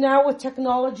 Because now with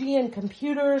technology and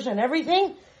computers and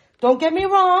everything, don't get me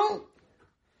wrong,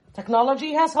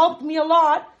 technology has helped me a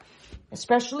lot,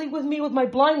 especially with me with my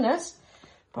blindness.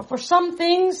 But for some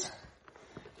things,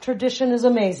 tradition is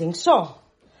amazing. So,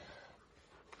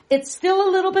 it's still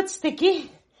a little bit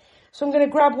sticky. So I'm going to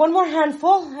grab one more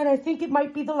handful, and I think it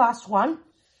might be the last one.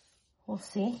 We'll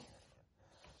see.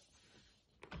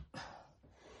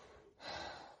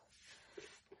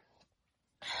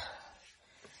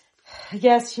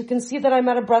 Yes, you can see that I'm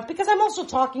out of breath because I'm also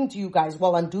talking to you guys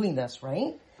while I'm doing this,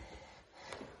 right?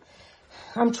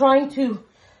 I'm trying to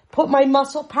put my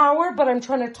muscle power, but I'm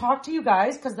trying to talk to you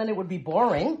guys because then it would be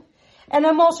boring. And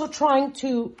I'm also trying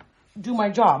to do my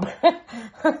job.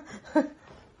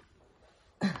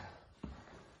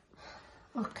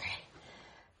 Okay.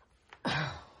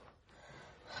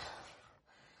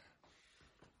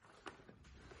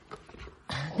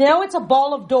 Now it's a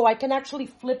ball of dough. I can actually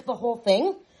flip the whole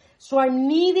thing. So I'm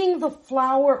kneading the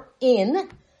flour in.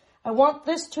 I want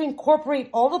this to incorporate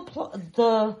all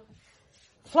the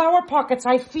flour pockets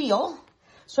I feel,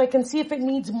 so I can see if it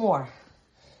needs more.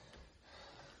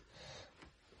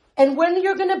 And when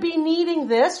you're going to be kneading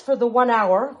this for the 1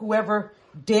 hour, whoever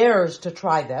dares to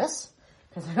try this,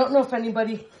 because I don't know if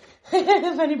anybody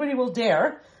will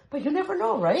dare, but you never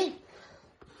know, right?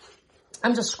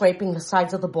 I'm just scraping the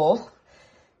sides of the bowl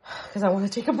because I want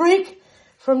to take a break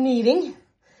from kneading.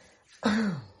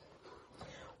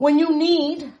 When you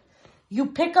knead, you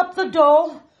pick up the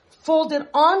dough, fold it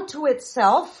onto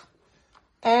itself,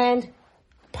 and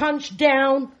punch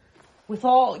down with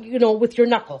with your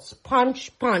knuckles.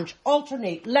 Punch, punch,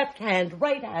 alternate, left hand,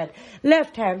 right hand,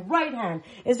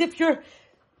 as if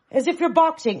you're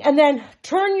boxing. And then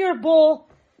turn your bowl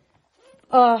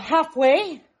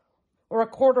halfway, or a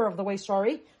quarter of the way,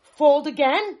 fold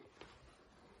again,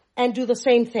 and do the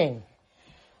same thing.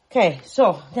 Okay,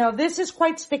 so now this is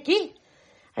quite sticky.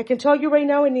 I can tell you right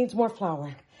now it needs more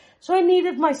flour. So I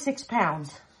needed my 6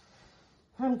 pounds.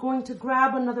 I'm going to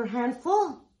grab another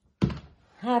handful,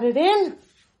 add it in,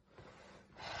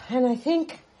 and I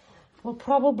think we'll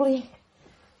probably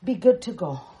be good to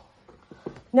go.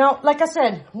 Now, like I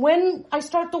said, when I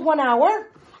start the 1 hour,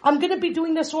 I'm going to be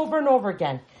doing this over and over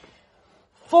again.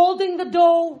 Folding the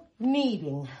dough,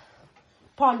 kneading,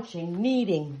 punching,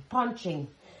 kneading, punching,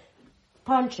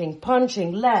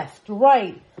 punching, left,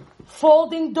 right,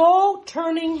 folding dough,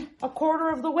 turning a quarter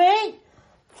of the way,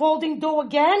 folding dough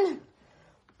again,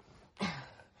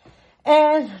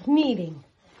 and kneading.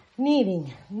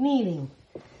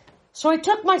 So I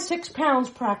took my 6 pounds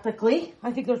practically.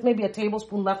 I think there's maybe a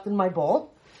tablespoon left in my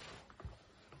bowl.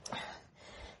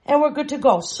 and we're good to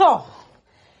go. So,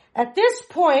 at this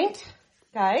point,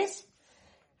 guys,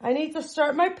 I need to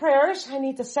start my prayers. I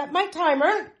need to set my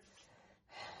timer.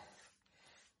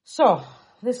 So,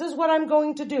 this is what I'm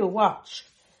going to do. Watch.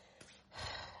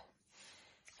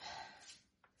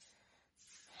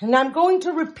 And I'm going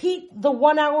to repeat the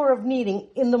 1 hour of kneading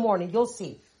in the morning. You'll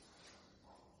see.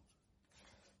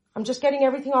 I'm just getting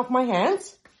everything off my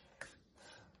hands.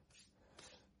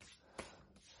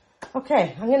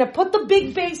 Okay, I'm going to put the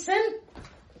big basin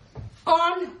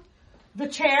on the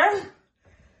chair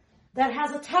that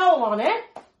has a towel on it.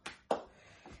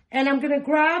 And I'm going to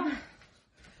grab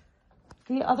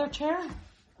the other chair.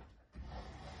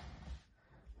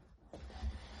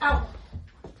 Ow.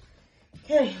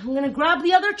 Okay, I'm going to grab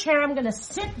the other chair. I'm going to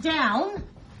sit down.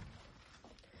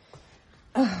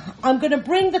 I'm going to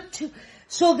bring the two...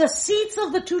 So the seats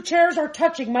of the two chairs are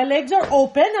touching. My legs are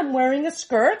open. I'm wearing a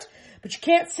skirt, but you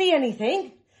can't see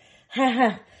anything.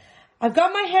 I've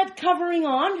got my head covering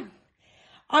on.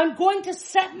 I'm going to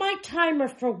set my timer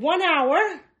for 1 hour. 1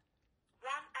 hour.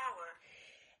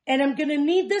 And I'm going to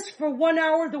knead this for 1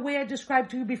 hour the way I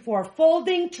described to you before.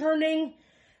 Folding, turning,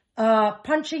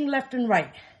 punching left and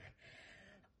right.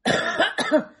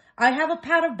 I have a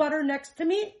pat of butter next to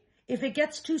me. If it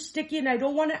gets too sticky and I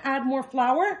don't want to add more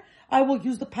flour, I will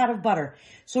use the pat of butter.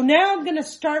 So now I'm going to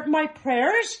start my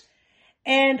prayers,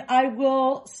 and I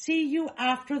will see you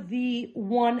after the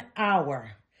 1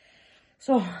 hour.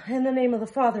 So, in the name of the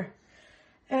Father,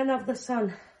 and of the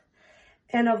Son,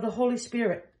 and of the Holy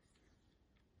Spirit.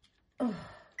 Oh.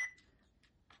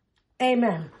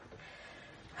 Amen.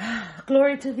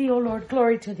 Glory to thee, O Lord,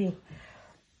 glory to thee.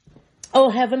 O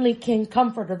heavenly King,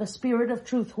 comforter, the Spirit of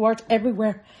truth, who art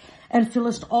everywhere and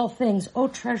fillest all things. O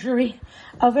treasury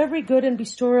of every good and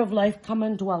bestower of life, come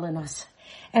and dwell in us,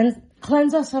 and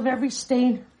cleanse us of every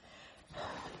stain.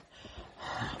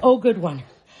 O good one.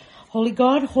 Holy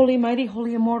God, holy mighty,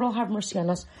 holy immortal, have mercy on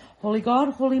us. Holy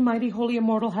God, holy mighty, holy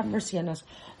immortal, have mercy on us.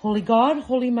 Holy God,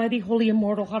 holy mighty, holy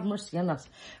immortal, have mercy on us.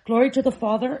 Glory to the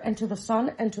Father, and to the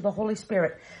Son, and to the Holy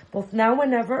Spirit, both now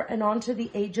and ever, and on to the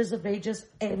ages of ages.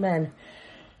 Amen.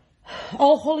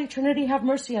 All Holy Trinity, have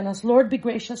mercy on us. Lord, be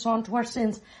gracious unto our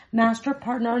sins. Master,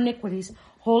 pardon our iniquities.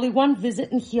 Holy One,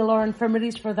 visit and heal our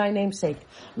infirmities for thy name's sake.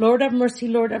 Lord, have mercy,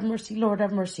 Lord, have mercy, Lord,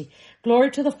 have mercy.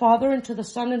 Glory to the Father, and to the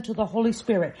Son, and to the Holy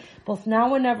Spirit, both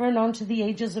now and ever, and unto the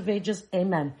ages of ages.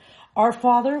 Amen. Our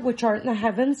Father, which art in the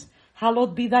heavens,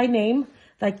 hallowed be thy name.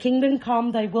 Thy kingdom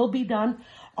come, thy will be done,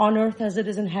 on earth as it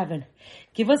is in heaven.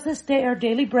 Give us this day our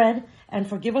daily bread, and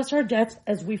forgive us our debts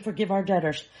as we forgive our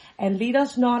debtors. And lead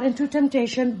us not into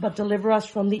temptation, but deliver us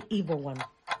from the evil one.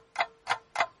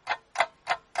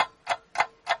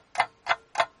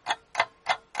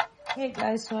 Hey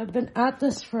guys, so I've been at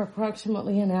this for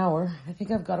approximately an hour. I think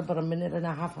I've got about a minute and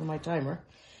a half on my timer.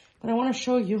 But I want to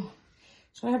show you.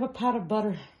 So I have a pat of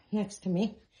butter next to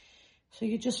me. So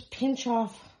you just pinch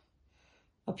off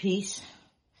a piece.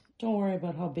 Don't worry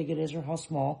about how big it is or how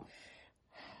small.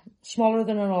 Smaller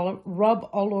than an olive. Rub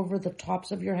all over the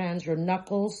tops of your hands, your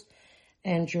knuckles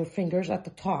and your fingers at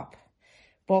the top.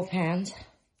 Both hands.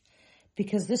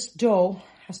 Because this dough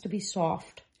has to be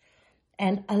soft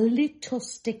and a little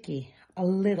sticky. A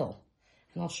little.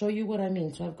 And I'll show you what I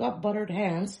mean. So I've got buttered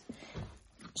hands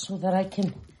so that I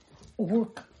can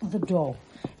work the dough.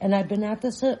 And I've been at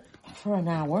this for an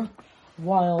hour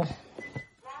while...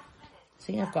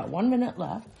 See, I've got 1 minute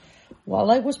left. While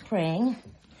I was praying...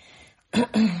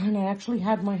 and I actually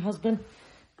had my husband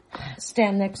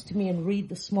stand next to me and read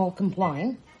the small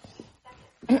compline.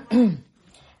 And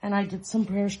I did some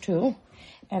prayers too.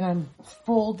 And I'm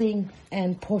folding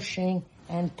and pushing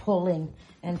and pulling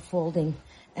and folding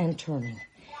and turning.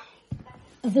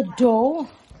 The dough,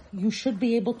 you should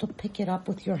be able to pick it up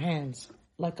with your hands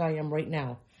like I am right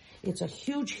now. It's a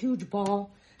huge, huge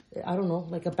ball. I don't know,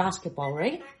 like a basketball,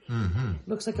 right? Mm-hmm.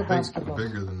 Looks like a basketball.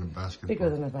 Bigger than a basketball. Bigger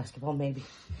than a basketball, maybe.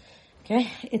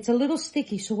 Okay, it's a little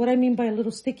sticky. So what I mean by a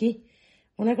little sticky,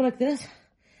 when I go like this,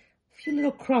 a few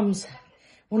little crumbs.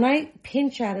 When I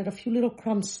pinch at it, a few little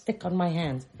crumbs stick on my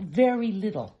hands. Very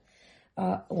little.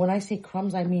 When I say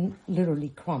crumbs, I mean literally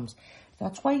crumbs.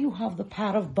 That's why you have the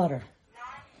pat of butter.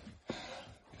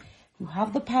 You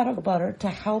have the pat of butter to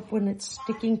help when it's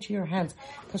sticking to your hands.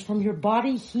 Because from your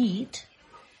body heat,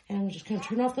 and I'm just going to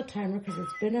turn off the timer because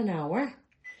it's been an hour.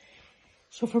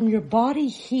 So from your body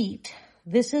heat...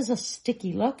 This is a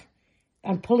sticky, look.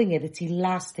 I'm pulling it. It's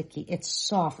elasticy. It's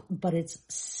soft, but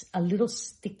it's a little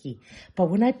sticky.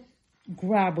 But when I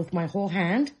grab with my whole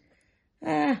hand,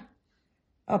 a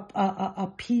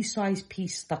pea-sized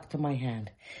piece stuck to my hand.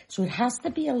 So it has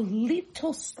to be a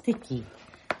little sticky.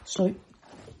 So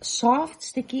soft,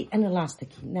 sticky, and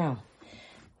elasticy. Now,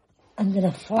 I'm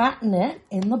going to flatten it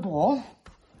in the bowl.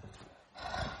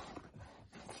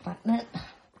 Flatten it.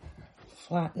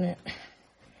 Flatten it.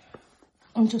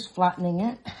 I'm just flattening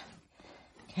it.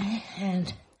 Okay,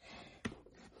 and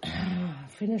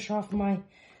finish off my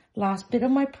last bit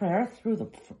of my prayer through the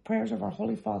prayers of our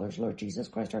Holy Fathers. Lord Jesus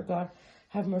Christ, our God,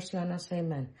 have mercy on us.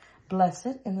 Amen. Bless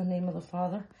it in the name of the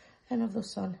Father, and of the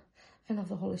Son, and of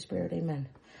the Holy Spirit. Amen.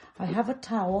 I have a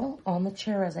towel on the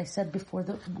chair, as I said before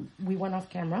we went off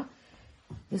camera.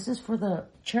 This is for the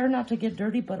chair not to get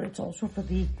dirty, but it's also for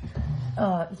the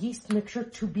yeast mixture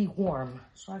to be warm.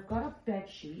 So I've got a bed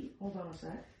sheet. Hold on a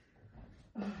sec.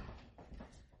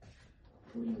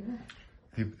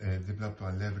 Δίπλα από το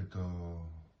αλεύρι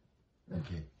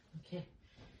εκεί. Okay.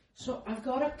 So I've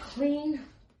got a clean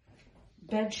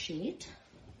bed sheet.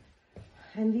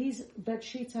 And these bed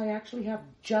sheets I actually have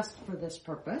just for this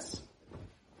purpose.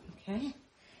 Okay.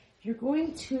 You're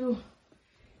going to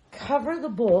cover the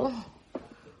bowl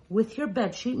with your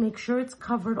bed sheet. Make sure it's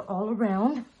covered all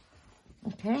around.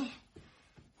 Okay.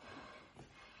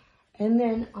 And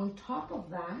then on top of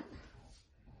that,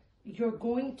 you're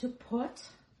going to put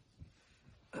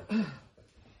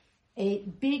a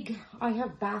big, I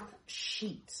have bath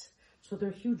sheets. So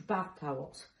they're huge bath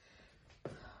towels.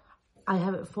 I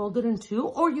have it folded in two,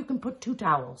 or you can put 2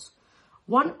 towels.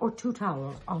 1 or 2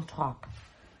 towels on top.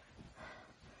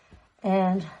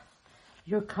 And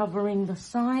you're covering the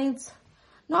sides.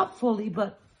 Not fully,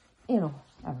 but, you know.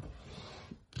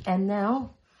 And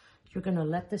now, you're going to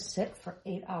let this sit for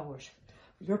 8 hours.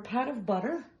 Your pat of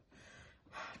butter,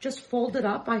 just fold it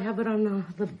up. I have it on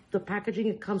the packaging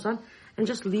it comes on. And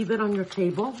just leave it on your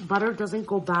table. Butter doesn't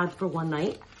go bad for one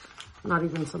night.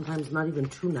 Sometimes not even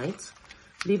 2 nights.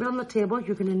 Leave it on the table.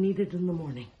 You're going to need it in the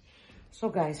morning. So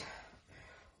guys,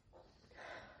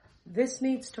 this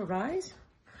needs to rise.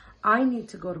 I need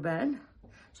to go to bed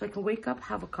so I can wake up,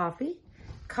 have a coffee,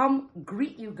 come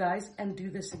greet you guys, and do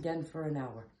this again for an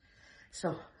hour.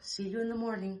 So, see you in the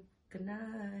morning. Good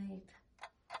night.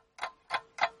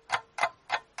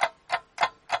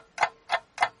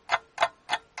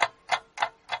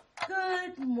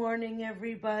 Good morning,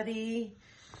 everybody.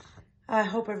 I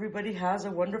hope everybody has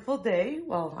a wonderful day.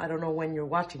 Well, I don't know when you're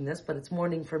watching this, but it's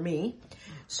morning for me.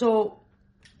 So,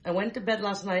 I went to bed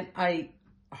last night. I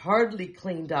hardly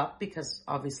cleaned up because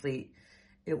obviously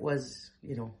it was,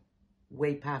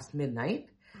 way past midnight.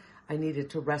 I needed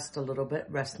to rest a little bit,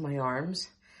 rest my arms.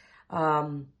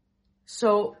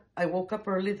 So I woke up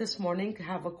early this morning to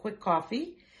have a quick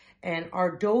coffee, and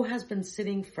our dough has been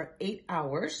sitting for 8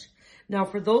 hours. Now,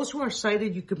 for those who are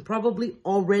sighted, you can probably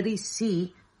already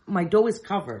see my dough is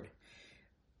covered,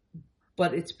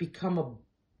 but it's become a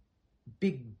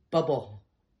big bubble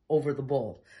over the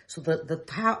bowl. So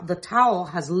the towel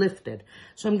has lifted.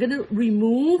 So I'm going to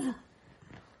remove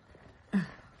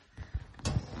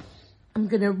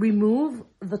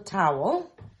the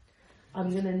towel. I'm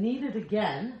going to need it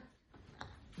again,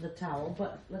 the towel,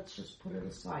 but let's just put it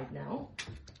aside now.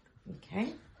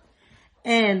 Okay.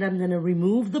 And I'm going to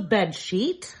remove the bed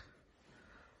sheet,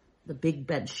 the big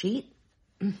bed sheet.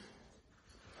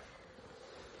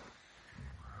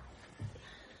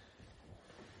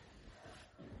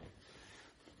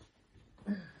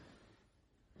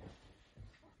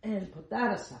 And put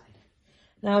that aside.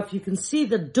 Now, if you can see,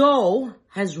 the dough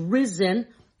has risen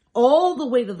all the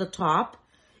way to the top.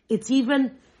 It's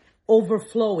even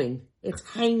overflowing. It's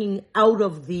hanging out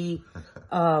of the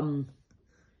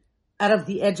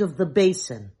edge of the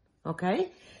basin.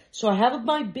 Okay? So I have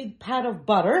my big pat of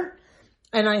butter,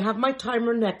 and I have my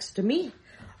timer next to me.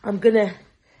 I'm going to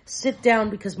sit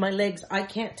down because my legs, I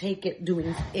can't take it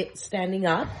doing it standing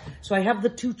up. So I have the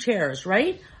 2 chairs,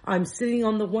 right? I'm sitting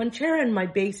on the one chair, and my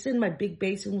basin, my big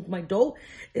basin with my dough,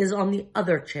 is on the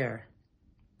other chair.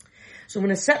 So I'm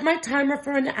going to set my timer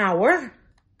for an hour. 1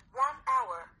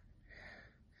 hour.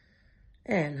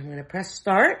 And I'm going to press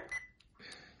start.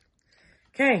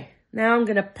 Okay, now I'm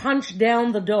going to punch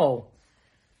down the dough.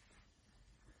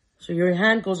 So your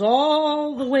hand goes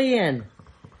all the way in.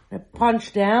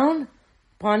 Punch down,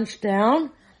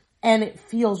 and it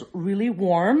feels really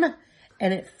warm,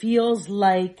 and it feels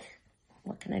like,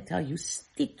 what can I tell you,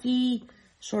 sticky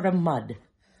sort of mud.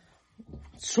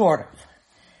 Sort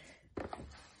of.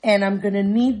 And I'm going to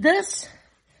knead this.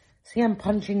 See, I'm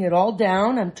punching it all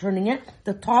down. I'm turning it.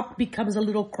 The top becomes a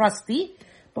little crusty,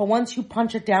 but once you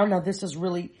punch it down, now this is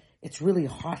really, it's really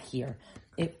hot here.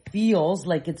 It feels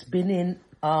like it's been in,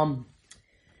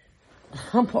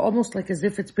 almost like as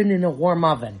if it's been in a warm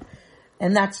oven.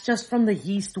 And that's just from the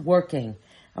yeast working.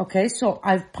 Okay, so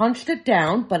I've punched it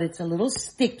down, but it's a little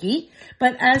sticky.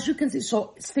 But as you can see,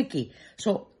 so sticky.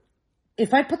 So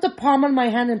if I put the palm on my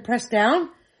hand and press down,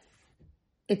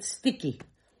 it's sticky.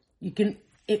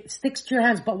 It sticks to your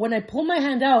hands. But when I pull my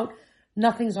hand out,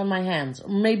 nothing's on my hands.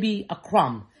 Maybe a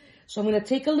crumb. So I'm going to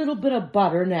take a little bit of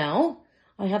butter now.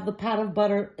 I have the pat of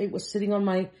butter. It was sitting on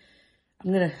I'm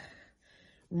going to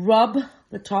rub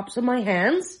the tops of my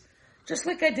hands, just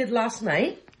like I did last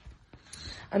night.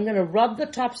 I'm going to rub the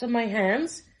tops of my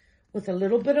hands with a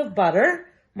little bit of butter,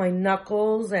 my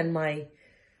knuckles and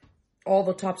all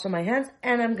the tops of my hands,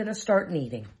 and I'm going to start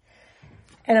kneading.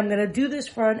 And I'm going to do this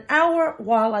for an hour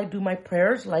while I do my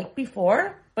prayers like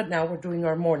before, but now we're doing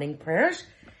our morning prayers,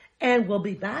 and we'll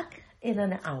be back in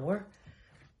an hour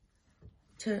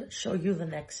to show you the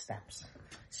next steps.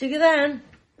 See you then.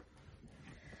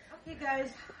 Okay,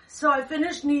 guys, so I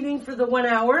finished kneading for the 1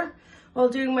 hour while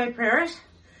doing my prayers.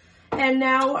 And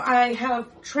now I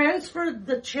have transferred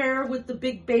the chair with the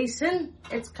big basin.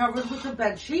 It's covered with a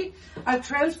bed sheet. I've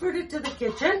transferred it to the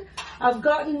kitchen. I've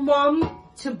gotten Mom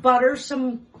to butter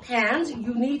some pans.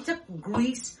 You need to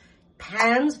grease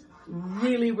pans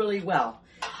really, really well.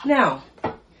 Now,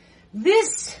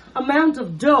 this amount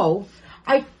of dough,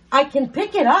 I can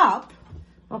pick it up,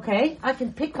 okay? I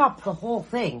can pick up the whole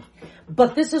thing.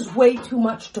 But this is way too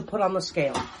much to put on the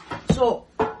scale. So,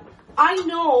 I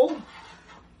know,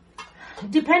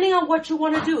 depending on what you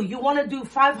want to do. You want to do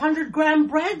 500-gram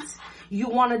breads? You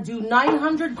want to do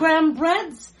 900-gram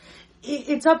breads?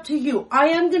 It's up to you. I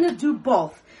am going to do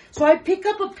both. So I pick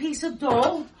up a piece of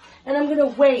dough, and I'm going to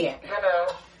weigh it.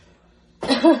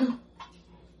 Hello.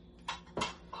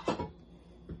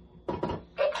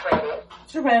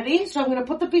 It's ready. So I'm going to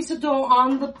put the piece of dough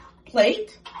on the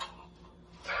plate.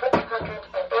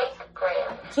 608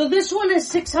 grams. So this one is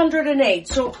 608.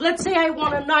 So let's say I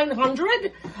want a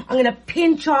 900. I'm going to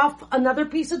pinch off another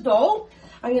piece of dough.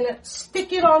 I'm going to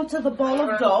stick it onto the ball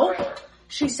of dough.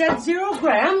 She said 0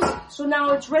 grams. So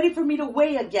now it's ready for me to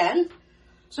weigh again.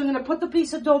 So I'm going to put the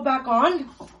piece of dough back on.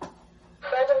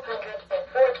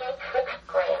 746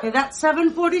 grams. Okay, that's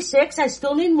 746. I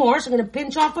still need more. So I'm going to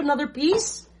pinch off another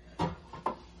piece.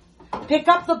 Pick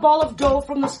up the ball of dough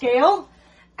from the scale.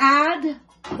 Add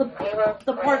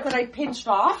the part that I pinched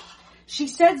off. She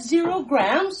said 0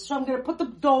 grams, so I'm going to put the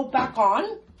dough back on.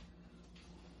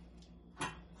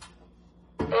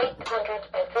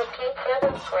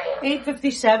 857 grams.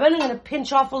 857. I'm going to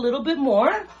pinch off a little bit more.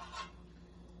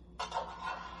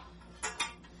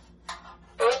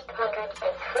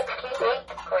 868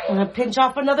 grams. I'm going to pinch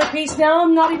off another piece. Now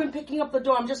I'm not even picking up the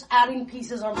dough. I'm just adding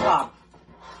pieces on top.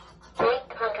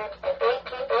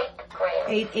 888 grams.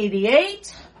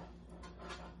 888.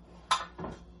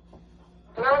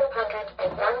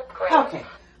 901 grams. Okay.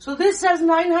 So this says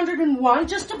 901.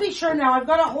 Just to be sure now, I've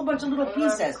got a whole bunch of little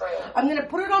pieces. I'm going to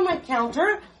put it on my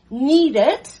counter, knead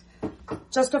it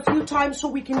just a few times so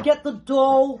we can get the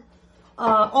dough,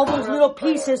 all those little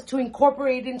pieces to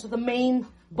incorporate into the main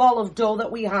ball of dough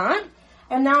that we had.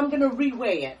 And now I'm going to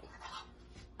reweigh it.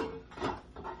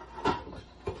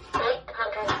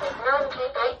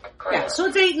 898 grams. Yeah, so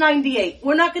it's 898.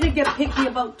 We're not going to get picky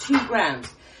about 2 grams.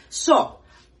 So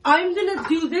I'm going to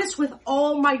do this with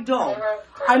all my dough.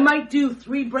 I might do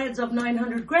 3 breads of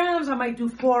 900 grams. I might do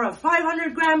 4 of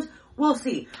 500 grams. We'll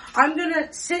see. I'm going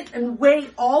to sit and weigh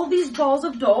all these balls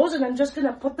of doughs, and I'm just going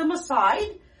to put them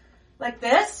aside like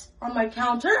this on my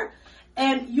counter.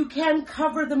 And you can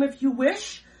cover them if you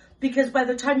wish, because by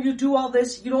the time you do all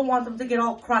this, you don't want them to get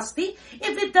all crusty.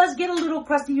 If it does get a little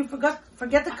crusty, you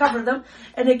forget to cover them,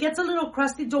 and it gets a little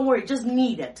crusty, don't worry, just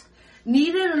knead it.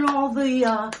 Knead it and all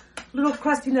the little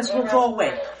crustiness will go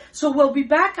away. So we'll be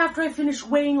back after I finish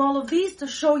weighing all of these to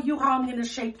show you how I'm going to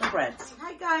shape the breads.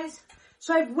 Hi guys.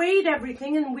 So I've weighed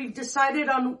everything and we've decided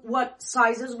on what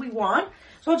sizes we want.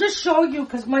 So I'll just show you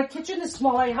because my kitchen is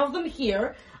small. I have them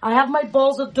here. I have my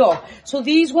balls of dough. So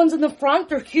these ones in the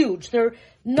front are huge. They're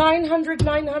 900,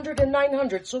 900, and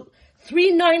 900. So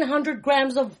 3 900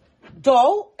 grams of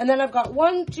dough. And then I've got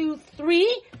 1, 2,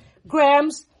 3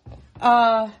 grams,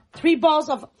 3 balls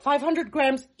of 500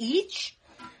 grams each.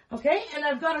 Okay. And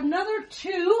I've got another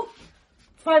 2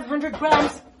 500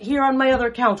 grams here on my other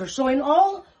counter. So in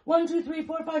all, 1, 2, 3,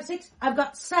 4, 5, 6, I've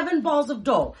got 7 balls of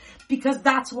dough because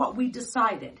that's what we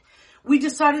decided. We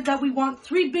decided that we want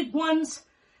 3 big ones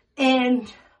and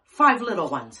 5 little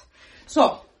ones.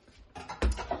 So,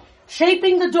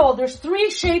 shaping the dough. There's 3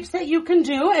 shapes that you can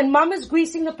do, and Mom is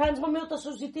greasing the pans.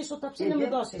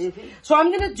 So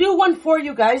I'm going to do one for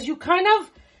you guys. You kind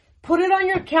of put it on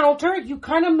your counter. You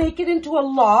kind of make it into a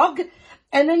log,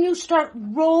 and then you start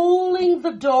rolling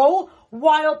the dough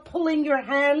while pulling your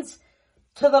hands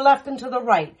to the left and to the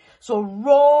right. So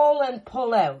roll and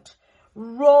pull out.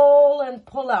 Roll and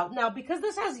pull out. Now, because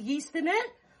this has yeast in it,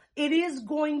 it is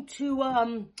going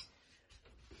to,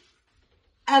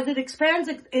 as it expands,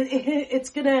 it's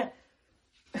gonna,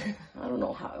 I don't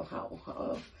know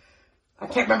how, I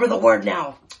can't remember the word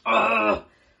now.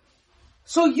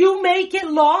 So you make it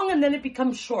long and then it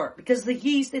becomes short because the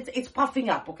yeast, it's puffing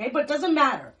up, okay? But it doesn't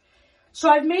matter. So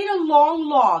I've made a long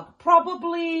log,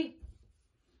 probably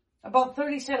about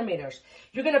 30 centimeters.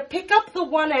 You're going to pick up the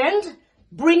one end,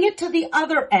 bring it to the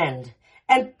other end,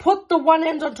 and put the one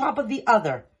end on top of the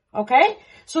other, okay?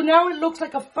 So now it looks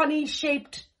like a funny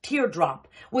shaped teardrop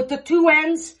with the two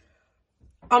ends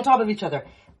on top of each other.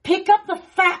 Pick up the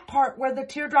fat part where the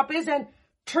teardrop is and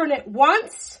turn it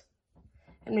once.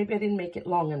 And maybe I didn't make it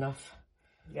long enough.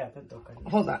 Yeah, that's okay.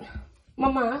 Hold on.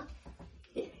 Mama.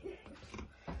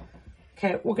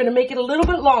 Okay, we're going to make it a little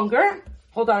bit longer.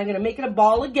 Hold on, I'm going to make it a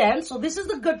ball again. So this is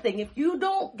the good thing. If you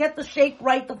don't get the shape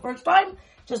right the first time,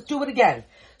 just do it again.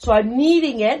 So I'm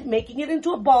kneading it, making it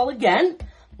into a ball again.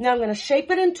 Now I'm going to shape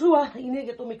it into a...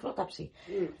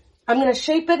 I'm going to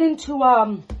shape it into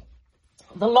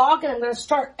the log, and I'm going to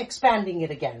start expanding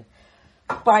it again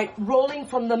by rolling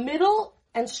from the middle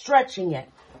and stretching it.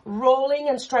 Rolling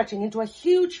and stretching into a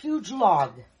huge, huge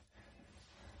log.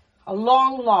 A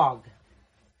long log.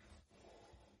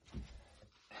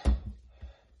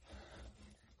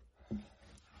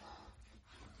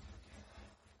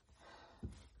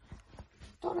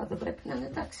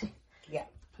 Yeah.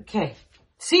 Okay.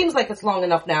 Seems like it's long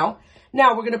enough now.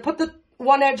 Now we're going to put the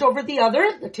one edge over the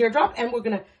other, the teardrop, and we're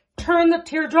going to turn the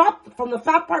teardrop from the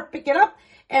fat part, pick it up,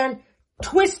 and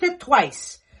twist it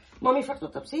twice. Mommy,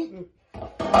 see?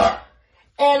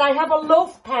 And I have a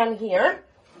loaf pan here.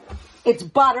 It's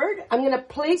buttered. I'm going to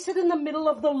place it in the middle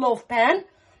of the loaf pan.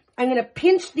 I'm going to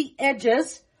pinch the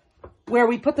edges where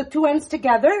we put the two ends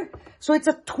together. So it's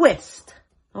a twist.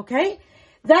 Okay?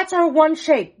 That's our one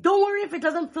shape. Don't worry if it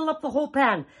doesn't fill up the whole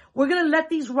pan. We're going to let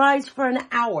these rise for an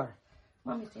hour.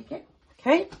 Mommy, take it.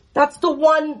 Okay? That's the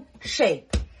one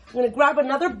shape. I'm going to grab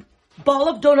another ball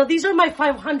of dough. Now, these are my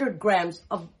 500 grams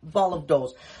of ball of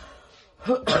doughs.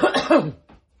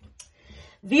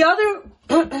 The other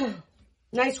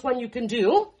nice one you can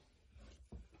do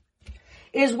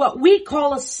is what we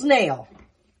call a snail.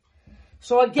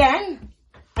 So again,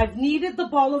 I've kneaded the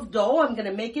ball of dough. I'm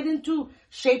going to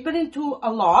shape it into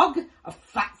a log, a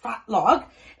fat log.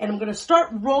 And I'm going to start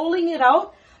rolling it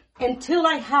out until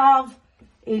I have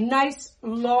a nice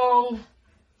long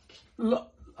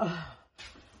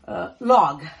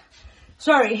log.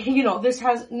 Sorry, this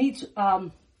needs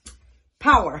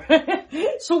power.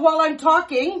 So while I'm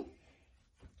talking,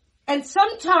 and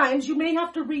sometimes you may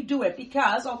have to redo it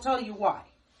because I'll tell you why.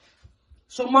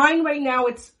 So mine right now,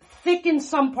 it's thick in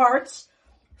some parts,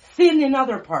 thin in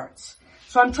other parts.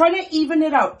 So I'm trying to even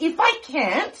it out. If I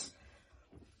can't,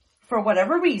 for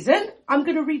whatever reason, I'm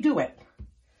going to redo it.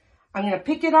 I'm going to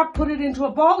pick it up, put it into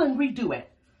a ball, and redo it.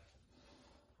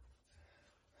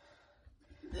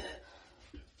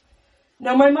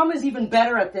 Now, my mom is even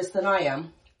better at this than I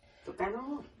am.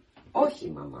 Oye,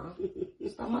 mama.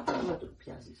 Está matando tus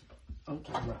piazas on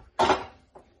camera.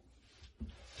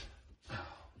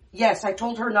 Yes, I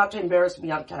told her not to embarrass me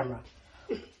on camera.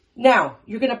 Now,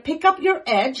 you're going to pick up your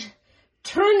edge,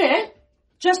 turn it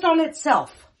just on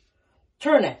itself.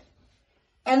 Turn it.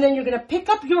 And then you're going to pick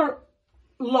up your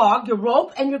log, your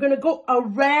rope, and you're going to go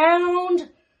around,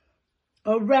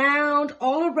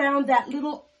 all around that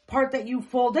little part that you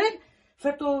folded.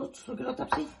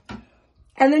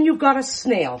 And then you've got a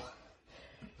snail.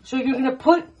 So you're going to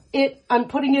put it, I'm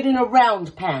putting it in a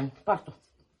round pan.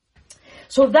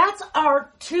 So that's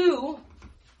our two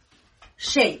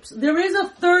shapes. There is a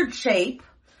third shape.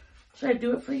 Should I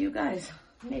do it for you guys?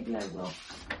 Maybe I will.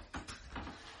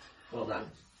 Hold on.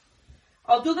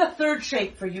 I'll do the third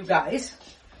shape for you guys.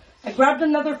 I grabbed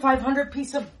another 500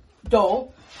 piece of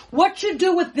dough. What you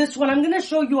do with this one, I'm going to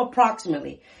show you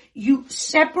approximately. You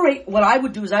separate, what I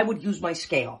would do is I would use my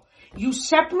scale. You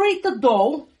separate the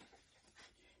dough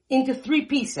into 3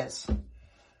 pieces.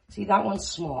 See, that one's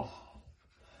small.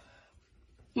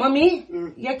 Mami,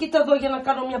 я kita doja na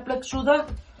kanomia plexuda.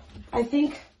 I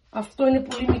think αυτό είναι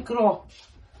πολύ μικρό.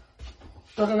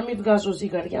 Τώρα να μην βγάζω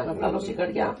ζυγαριά, να βγάλω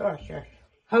ζυγαριά.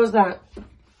 How's that?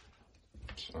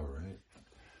 It's all right.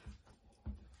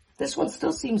 This one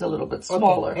still seems a little bit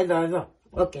smaller.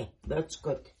 Okay, that's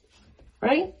good.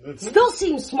 Right? Still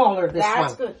seems smaller, this one.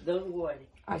 That's good, don't worry.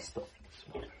 I still think it's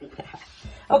smaller.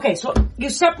 Okay, so you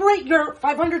separate your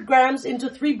 500 grams into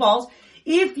 3 balls.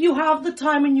 If you have the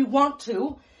time and you want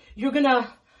to, you're going to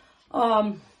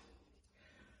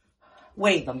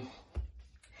weigh them.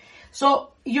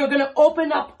 So you're going to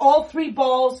open up all 3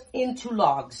 balls into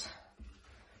logs.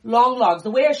 Long logs.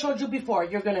 The way I showed you before,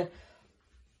 you're going to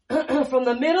from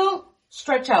the middle,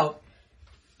 stretch out.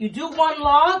 You do one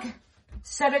log,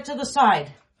 set it to the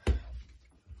side.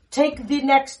 Take the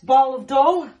next ball of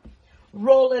dough,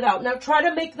 roll it out. Now try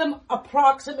to make them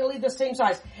approximately the same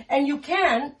size. And you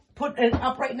can put it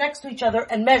up right next to each other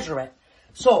and measure it.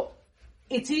 So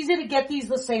it's easy to get these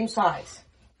the same size.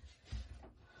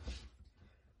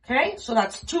 Okay, so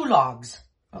that's 2 logs.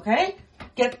 Okay,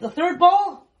 get the third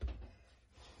bowl.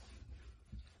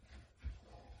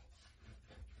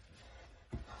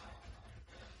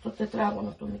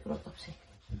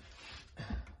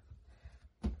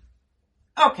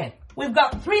 Okay, we've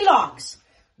got 3 logs,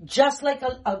 just like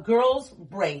a girl's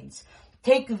braids.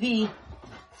 Take the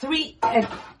 3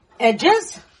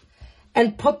 edges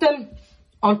and put them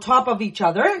on top of each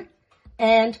other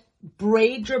and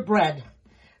braid your bread,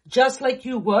 just like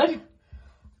you would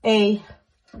a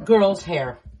girl's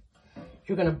hair.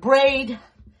 You're going to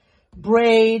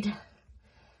braid.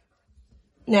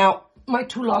 Now, my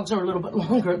 2 logs are a little bit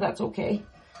longer. That's okay.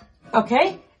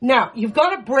 Okay? Now, you've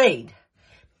got to braid.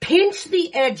 Pinch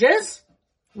the edges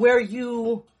where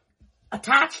you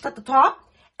attached at the top,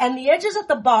 and the edges at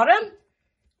the bottom,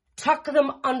 tuck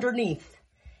them underneath.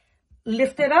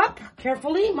 Lift it up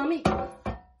carefully, mommy,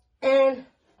 and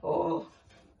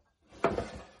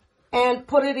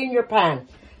put it in your pan.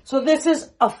 So this is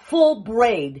a full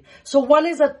braid. So one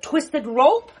is a twisted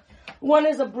rope, one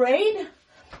is a braid,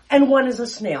 and one is a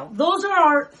snail. Those are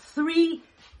our 3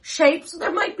 shapes.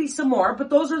 There might be some more, but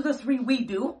those are the 3 we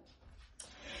do.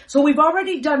 So we've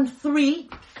already done 3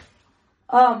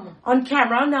 on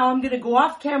camera. Now I'm going to go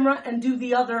off camera and do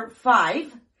the other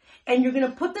 5. And you're going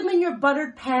to put them in your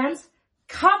buttered pans,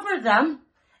 cover them,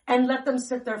 and let them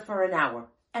sit there for an hour.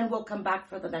 And we'll come back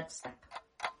for the next step.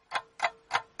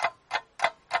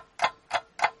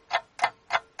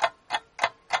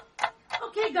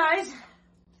 Okay, guys.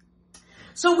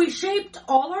 So we shaped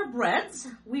all our breads.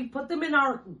 We put them in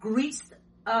our greased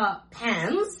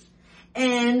pans.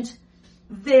 And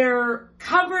they're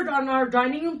covered on our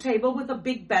dining room table with a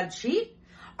big bed sheet.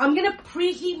 I'm going to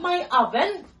preheat my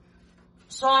oven.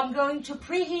 So I'm going to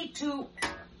preheat to,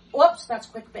 whoops, that's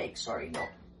quick bake. Sorry, no.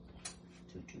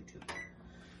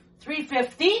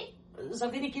 350.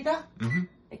 Zavini kita?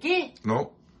 Εκεί?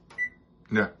 No.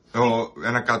 Ναι.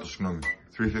 Ένα κάτω, συγγνώμη.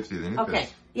 350 δεν είπες? Okay.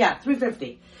 Yeah,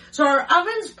 350. So our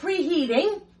oven's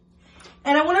preheating.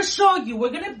 And I want to show you,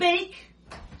 we're going to bake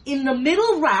in the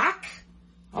middle rack.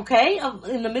 Okay,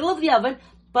 in the middle of the oven.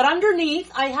 But underneath,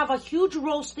 I have a huge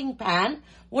roasting pan.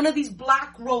 One of these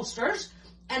black roasters.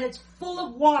 And it's full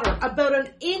of water, about an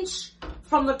inch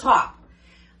from the top.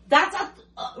 That's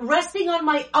resting on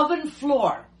my oven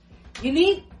floor. You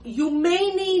may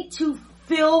need to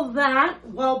fill that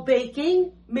while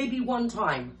baking, maybe one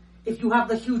time, if you have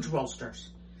the huge roasters.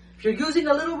 If you're using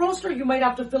a little roaster, you might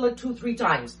have to fill it 2-3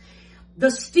 times.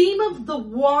 The steam of the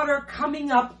water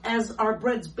coming up as our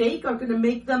breads bake are going to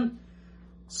make them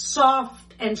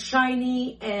soft and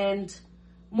shiny and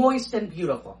moist and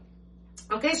beautiful.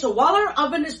 Okay, so while our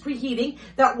oven is preheating,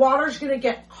 that water is going to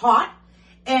get hot.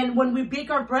 And when we bake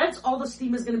our breads, all the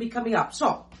steam is going to be coming up.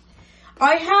 So,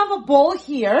 I have a bowl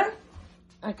here.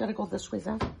 I got to go this way,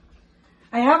 Sam.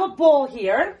 I have a bowl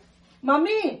here.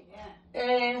 Mommy.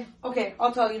 Yeah. Okay,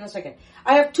 I'll tell you in a second.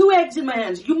 I have 2 eggs in my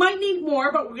hands. You might need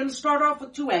more, but we're going to start off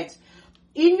with 2 eggs.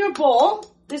 In your bowl,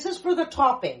 this is for the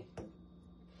topping.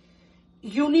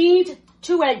 You need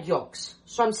 2 egg yolks.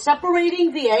 So I'm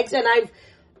separating the eggs, and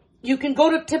you can go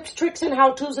to Tips, Tricks, and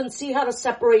How-Tos and see how to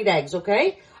separate eggs,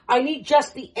 okay? I need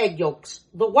just the egg yolks.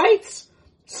 The whites,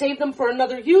 save them for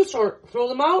another use or throw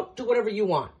them out. Do whatever you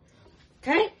want,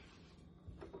 okay?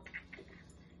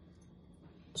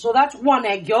 So that's 1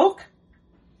 egg yolk.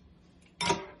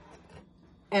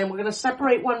 And we're going to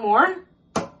separate 1 more.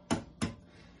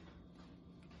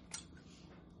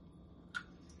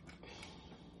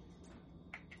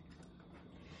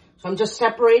 So I'm just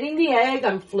separating the egg.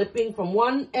 I'm flipping from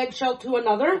one eggshell to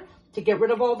another to get rid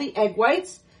of all the egg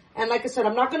whites. And like I said,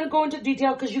 I'm not going to go into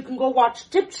detail because you can go watch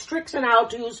Tips, Tricks, and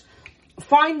How-Tos.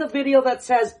 Find the video that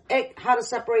says how to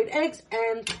separate eggs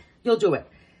and you'll do it.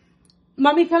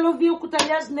 Mami θέλω 2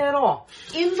 κουταλιές νερό.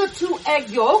 In the 2 egg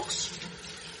yolks,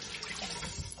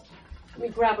 let me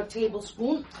grab a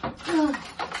tablespoon.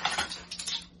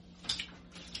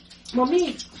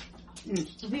 Mami,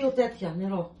 2 τέτοια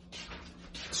νερό.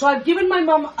 So I've given my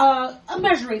mom a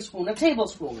measuring spoon, a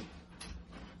tablespoon.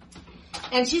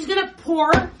 And she's going to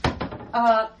pour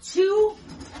 2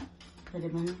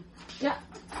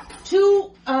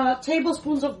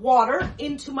 tablespoons of water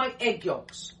into my egg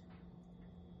yolks.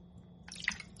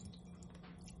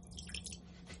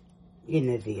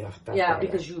 Είναι 2 αυτά. Yeah,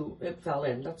 because it fell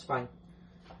in. That's fine.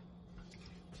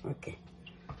 Okay.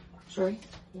 Sorry.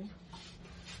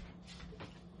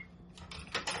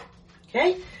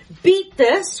 Okay. Beat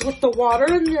this with the water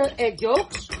and the egg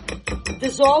yolks.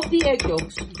 Dissolve the egg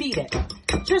yolks. Beat it.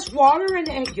 Just water and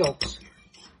egg yolks.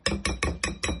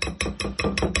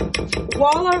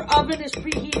 While our oven is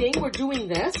preheating, we're doing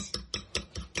this.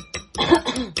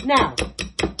 Now,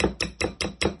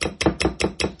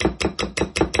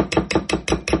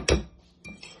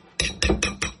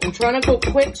 I'm trying to go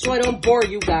quick so I don't bore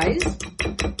you guys.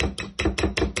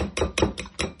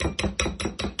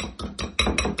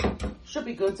 Should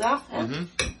be good, Zaf.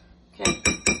 Okay.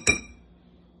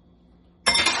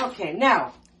 Okay,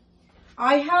 now,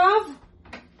 I have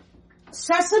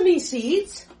sesame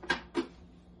seeds.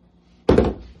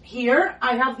 Here,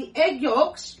 I have the egg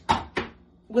yolks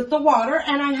with the water,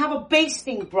 and I have a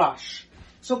basting brush.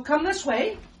 So come this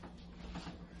way.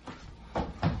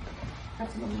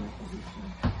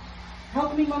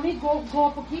 Help me, Mommy. Go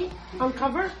up a key.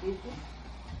 Uncover.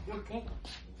 Okay.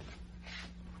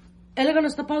 Έλεγα να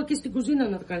στα πάω εκεί στην κουζίνα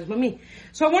να τα κάνεις, Mommy.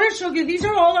 So I want to show you, these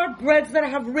are all our breads that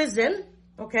have risen.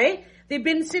 Okay? They've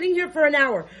been sitting here for an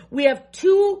hour. We have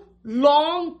 2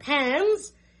 long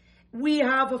pans. We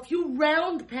have a few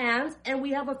round pans, and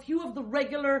we have a few of the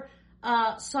regular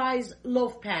size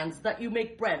loaf pans that you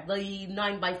make bread, the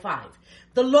 9x5.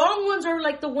 The long ones are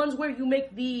like the ones where you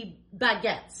make the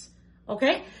baguettes.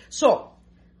 Okay? So,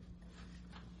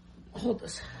 hold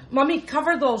this. Mommy,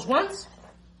 cover those ones.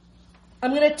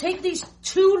 I'm going to take these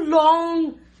 2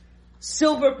 long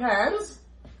silver pans.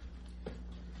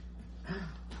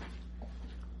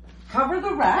 Cover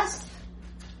the rest.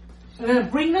 I'm going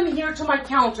to bring them here to my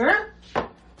counter.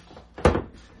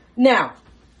 Now,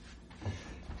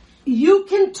 you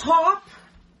can top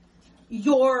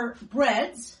your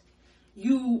breads.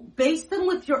 You baste them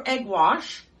with your egg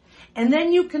wash. And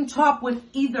then you can top with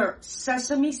either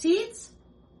sesame seeds,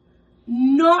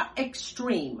 not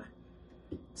extreme.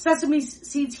 Sesame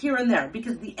seeds here and there,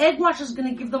 because the egg wash is going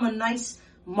to give them a nice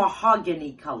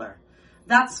mahogany color.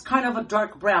 That's kind of a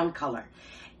dark brown color.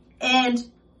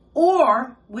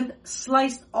 Or with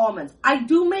sliced almonds. I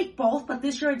do make both, but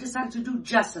this year I decided to do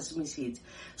just sesame seeds.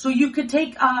 So you could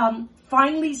take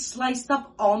finely sliced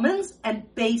up almonds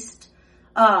and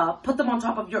put them on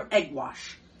top of your egg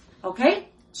wash. Okay?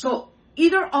 So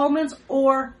either almonds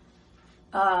or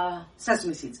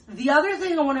sesame seeds. The other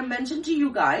thing I want to mention to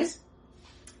you guys,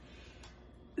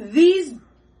 these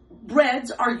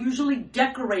breads are usually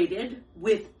decorated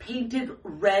with painted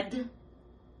red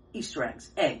Easter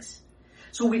eggs.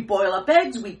 So we boil up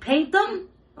eggs, we paint them,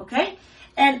 okay?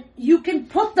 And you can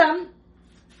put them,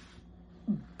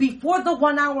 before the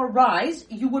 1 hour rise,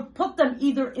 you would put them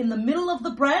either in the middle of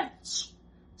the bread,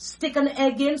 stick an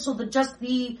egg in so that just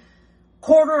the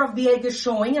quarter of the egg is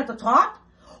showing at the top,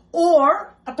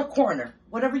 or at the corner,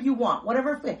 whatever you want,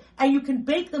 whatever fit. And you can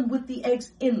bake them with the eggs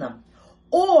in them.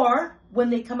 Or, when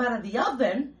they come out of the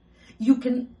oven, you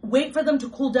can wait for them to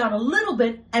cool down a little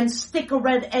bit and stick a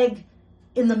red egg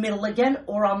in the middle again,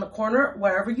 or on the corner,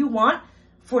 wherever you want,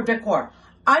 for decor.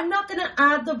 I'm not going to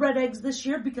add the red eggs this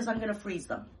year because I'm going to freeze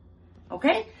them.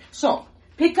 Okay? So,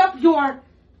 pick up your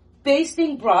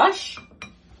basting brush.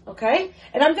 Okay?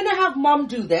 And I'm going to have Mom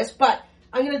do this, but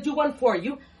I'm going to do one for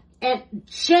you. And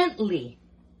gently,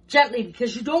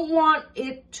 because you don't want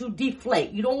it to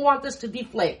deflate. You don't want this to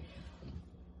deflate.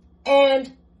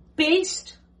 And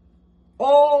baste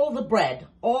all the bread,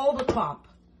 all the top.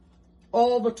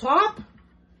 All the top.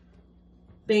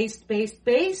 Baste, baste,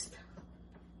 baste.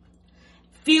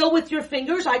 Feel with your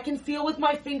fingers. I can feel with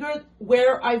my finger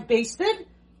where I've basted.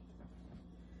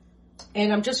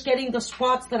 And I'm just getting the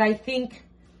spots that I think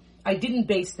I didn't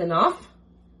baste enough.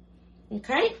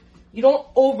 Okay? You don't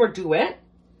overdo it.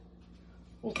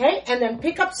 Okay? And then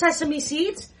pick up sesame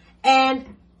seeds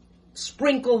and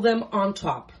sprinkle them on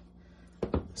top.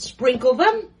 Sprinkle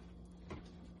them.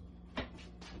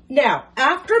 Now,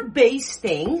 after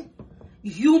basting,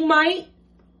 you might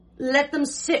let them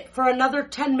sit for another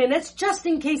 10 minutes just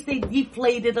in case they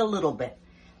deflated a little bit.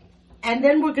 And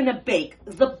then we're going to bake.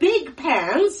 The big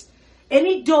pans,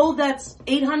 any dough that's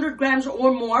 800 grams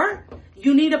or more,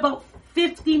 you need about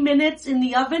 50 minutes in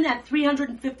the oven at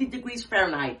 350 degrees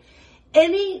Fahrenheit.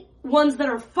 Any ones that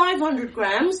are 500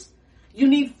 grams, you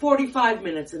need 45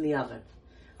 minutes in the oven.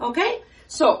 Okay?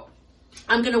 So,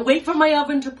 I'm going to wait for my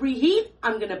oven to preheat.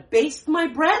 I'm going to baste my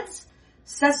breads,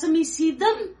 sesame seed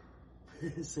them.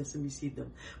 Sesame seed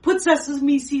them. Put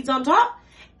sesame seeds on top,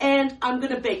 and I'm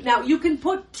going to bake. Now, you can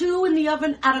put 2 in the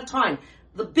oven at a time.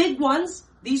 The big ones,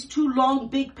 these 2 long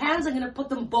big pans, I'm going to put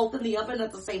them both in the oven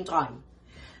at the same time.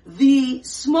 The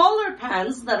smaller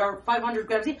pans that are 500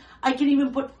 grams each, I can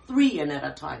even put 3 in at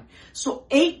a time. So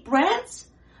 8 breads,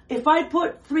 if I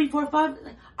put 3, 4, 5,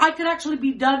 I could actually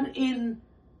be done in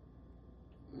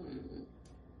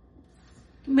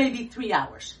maybe 3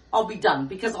 hours. I'll be done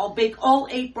because I'll bake all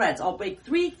 8 breads. I'll bake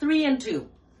 3, 3, and 2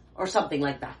 or something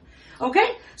like that.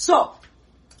 Okay? So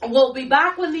we'll be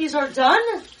back when these are done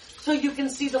so you can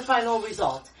see the final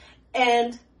result.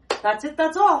 And that's it.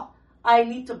 That's all. I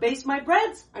need to baste my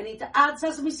breads. I need to add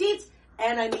sesame seeds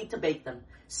and I need to bake them.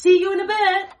 See you in a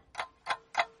bit.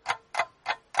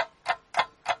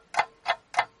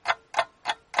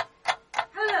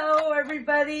 Hello,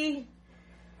 everybody.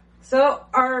 So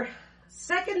our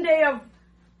second day of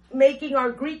making our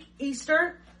Greek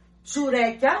Easter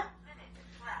tsurekia.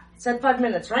 Said 5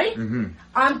 minutes, right? Mm-hmm.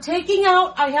 I'm taking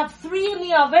out, I have 3 in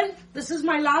the oven. This is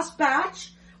my last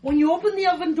batch. When you open the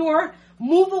oven door,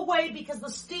 move away because the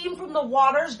steam from the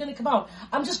water is going to come out.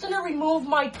 I'm just going to remove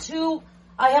my 2.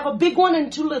 I have a big one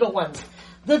and 2 little ones.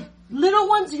 The little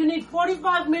ones, you need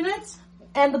 45 minutes,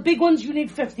 and the big ones, you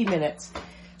need 50 minutes.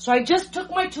 So I just took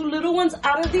my 2 little ones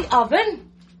out of the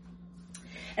oven,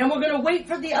 and we're going to wait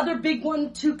for the other big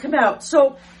one to come out.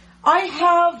 So I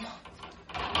have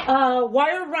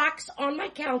wire racks on my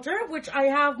counter, which I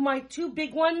have my 2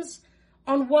 big ones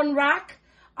on one rack.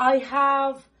 I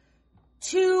have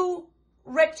 2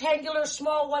 rectangular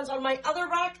small ones on my other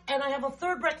rack, and I have a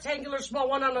 3rd rectangular small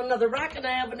one on another rack, and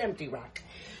I have an empty rack.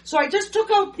 So I just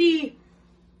took out the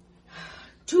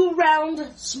 2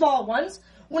 round small ones.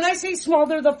 When I say small,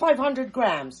 they're the 500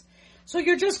 grams. So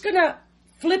you're just going to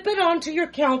flip it onto your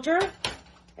counter.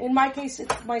 In my case,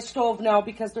 it's my stove now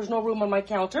because there's no room on my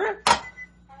counter.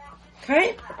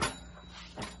 Okay?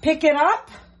 Pick it up.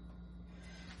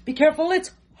 Be careful,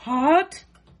 it's hot.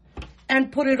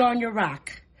 And put it on your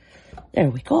rack. There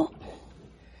we go.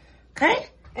 Okay?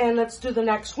 And let's do the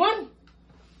next one.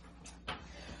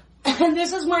 And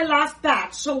this is my last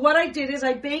batch. So what I did is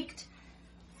I baked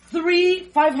 3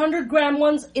 500 gram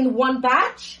ones in one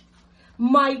batch.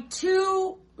 My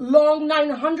 2 long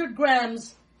 900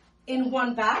 grams in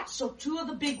one batch. So 2 of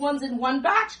the big ones in one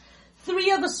batch.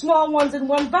 3 of the small ones in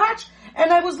one batch.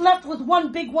 And I was left with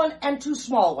 1 big one and 2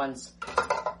 small ones.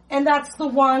 And that's the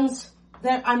ones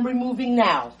that I'm removing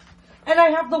now. And I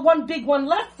have the 1 big one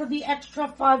left for the extra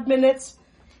 5 minutes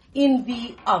in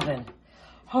the oven.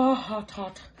 Oh, hot,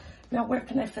 hot. Now, where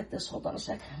can I fit this? Hold on a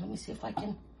second. Let me see if I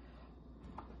can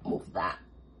move that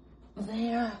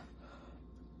there.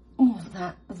 Move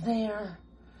that there.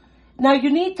 Now,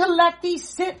 you need to let these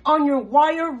sit on your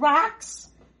wire racks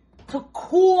to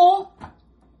cool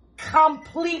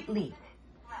completely.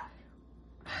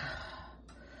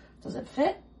 Does it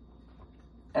fit?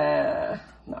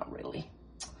 Not really.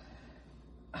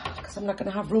 Because I'm not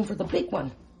going to have room for the big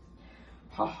one.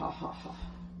 Ha, ha, ha, ha.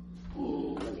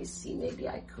 Let me see, maybe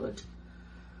I could.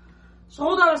 So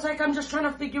hold on a sec, I'm just trying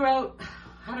to figure out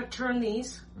how to turn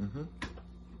these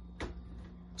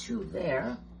to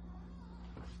there.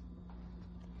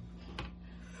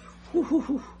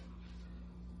 Let's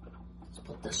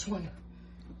put this one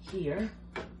here.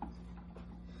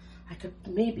 I could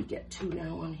maybe get 2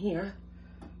 now on here.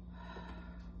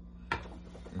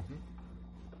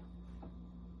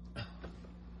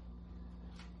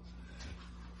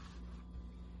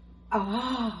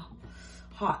 Ah,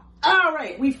 hot. All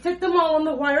right, we fit them all on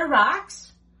the wire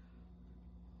racks.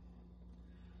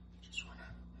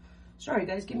 Sorry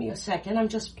guys, give me a second. I'm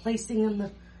just placing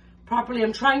them properly.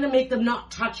 I'm trying to make them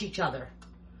not touch each other.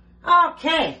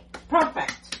 Okay,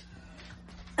 perfect.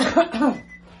 I've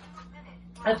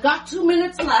got 2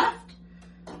 minutes left.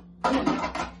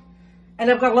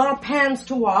 And I've got a lot of pans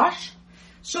to wash.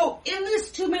 So in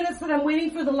this 2 minutes that I'm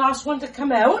waiting for the last one to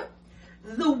come out,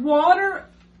 the water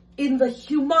in the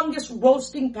humongous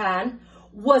roasting pan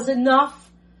was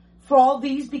enough for all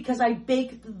these because I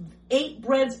baked 8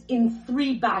 breads in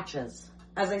 3 batches,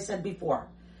 as I said before.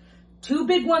 2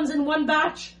 big ones in one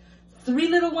batch, 3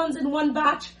 little ones in one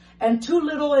batch, and 2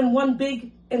 little and 1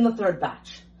 big in the 3rd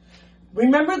batch.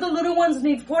 Remember, the little ones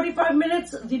need 45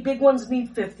 minutes, the big ones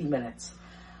need 50 minutes.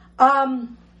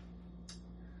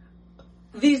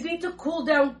 These need to cool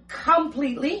down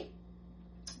completely.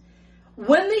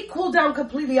 When they cool down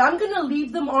completely, I'm going to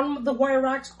leave them on the wire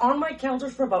racks on my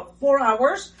counters for about 4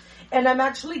 hours. And I'm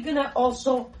actually going to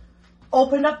also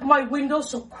open up my window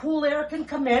so cool air can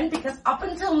come in. Because up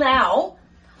until now,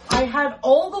 I had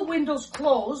all the windows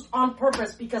closed on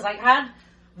purpose because I had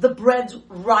the breads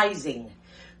rising.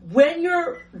 When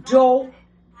your dough,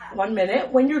 1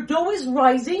 minute, when your dough is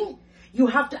rising, you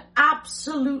have to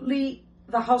absolutely,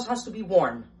 the house has to be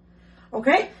warm.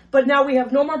 Okay? But now we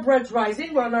have no more breads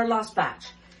rising. We're on our last batch.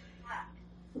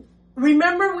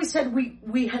 remember we said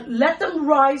we let them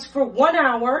rise for 1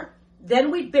 hour,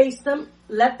 then we baste them,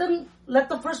 let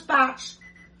the first batch,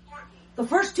 the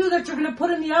first 2 that you're going to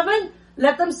put in the oven,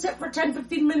 let them sit for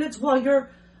 10-15 minutes while your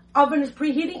oven is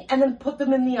preheating, and then put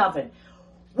them in the oven.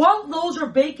 While those are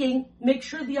baking, make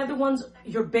sure the other ones,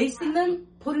 you're basting them,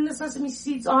 putting the sesame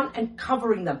seeds on, and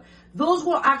covering them. Those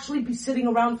will actually be sitting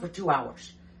around for 2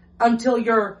 hours until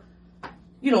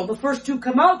the first 2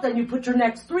 come out, then you put your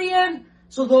next 3 in.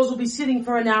 So those will be sitting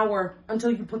for an hour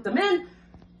until you put them in.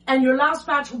 And your last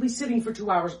batch will be sitting for 2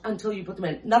 hours until you put them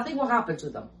in. Nothing will happen to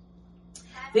them.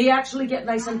 They actually get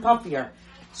nice and puffier.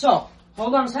 So,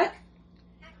 hold on a sec.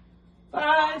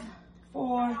 5,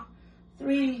 4,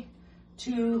 3,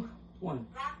 2, 1.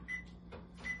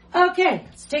 Okay,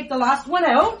 let's take the last one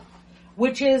out,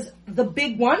 which is the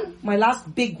big one, my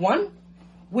last big one,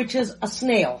 which is a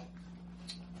snail.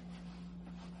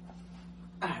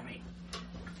 All right.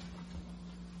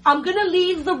 I'm going to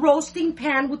leave the roasting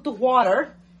pan with the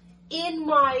water in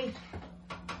my...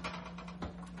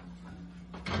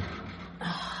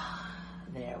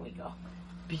 There we go.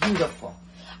 Beautiful.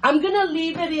 I'm going to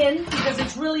leave it in because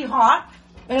it's really hot.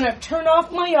 I'm going to turn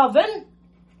off my oven.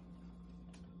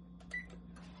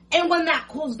 And when that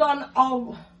cools down,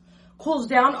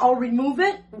 I'll remove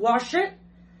it, wash it.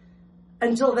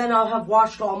 Until then, I'll have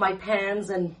washed all my pans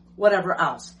and whatever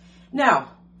else. Now,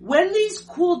 when these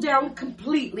cool down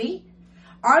completely,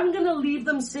 I'm going to leave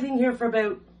them sitting here for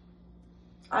about,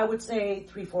 I would say,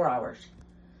 3-4 hours.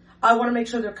 I want to make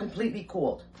sure they're completely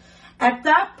cooled. At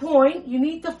that point, you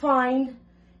need to find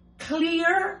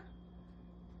clear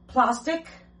plastic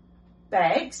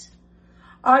bags.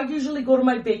 I usually go to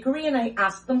my bakery and I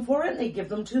ask them for it and they give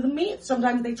them to me.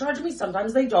 Sometimes they charge me,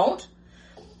 sometimes they don't.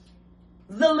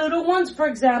 The little ones, for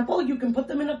example, you can put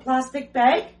them in a plastic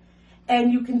bag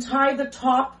and you can tie the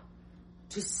top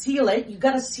to seal it. You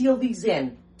got to seal these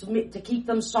in to keep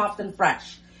them soft and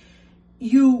fresh.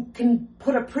 You can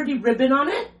put a pretty ribbon on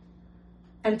it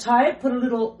and tie it, put a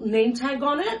little name tag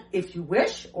on it if you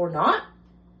wish or not.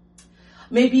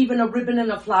 Maybe even a ribbon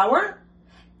and a flower.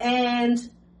 And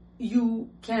you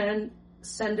can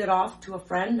send it off to a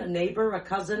friend, a neighbor, a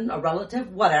cousin, a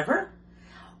relative, whatever.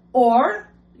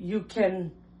 Or you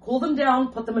can cool them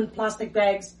down, put them in plastic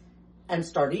bags, and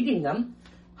start eating them.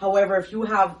 However,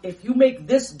 if you make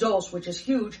this dose, which is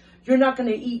huge, you're not going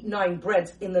to eat 9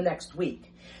 breads in the next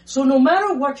week. So no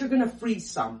matter what, you're going to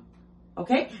freeze some.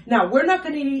 Okay? Now, we're not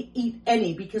going to eat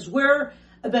any because we're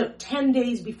about 10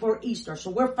 days before Easter.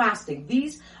 So we're fasting.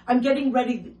 These, I'm getting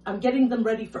them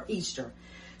ready for Easter.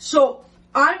 So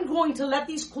I'm going to let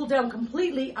these cool down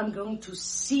completely. I'm going to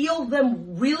seal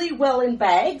them really well in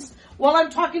bags. While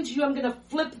I'm talking to you, I'm going to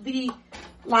flip the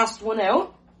last one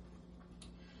out.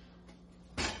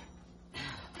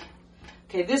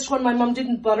 Okay, this one, my mom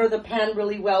didn't butter the pan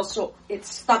really well, so it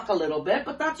stuck a little bit,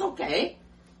 but that's okay.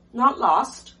 Not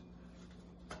lost.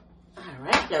 All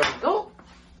right, there we go.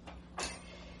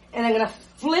 And I'm going to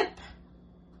flip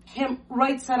him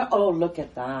right side up. Oh, look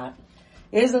at that.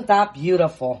 Isn't that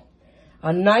beautiful?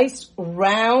 A nice,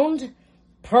 round,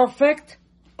 perfect,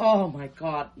 oh my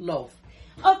God, loaf.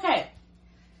 Okay.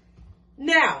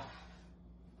 Now,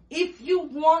 if you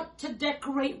want to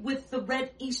decorate with the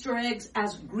red Easter eggs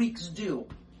as Greeks do,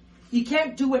 you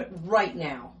can't do it right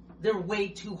now. They're way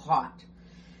too hot.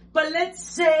 But let's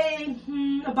say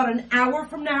about an hour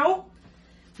from now,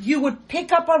 you would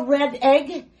pick up a red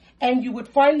egg and you would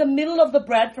find the middle of the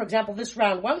bread, for example, this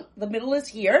round one, the middle is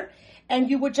here, and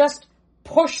you would just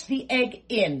push the egg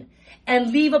in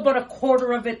and leave about a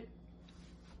quarter of it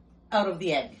out of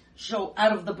the egg,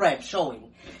 out of the bread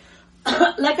showing.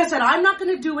 Like I said, I'm not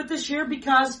going to do it this year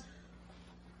because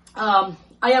I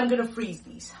am going to freeze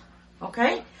these.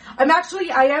 Okay? I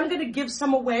am going to give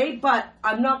some away, but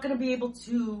I'm not going to be able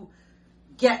to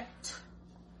get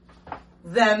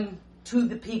them to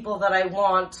the people that I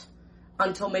want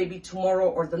until maybe tomorrow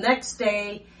or the next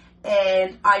day.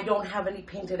 And I don't have any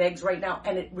painted eggs right now,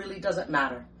 and it really doesn't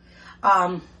matter.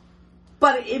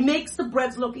 But it makes the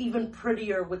breads look even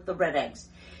prettier with the red eggs.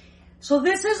 So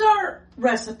this is our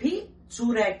recipe,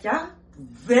 tsurekya,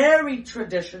 very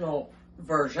traditional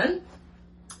version.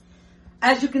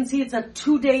 As you can see, it's a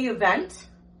 2-day event.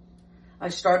 I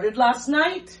started last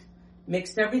night,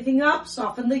 mixed everything up,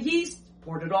 softened the yeast,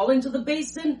 poured it all into the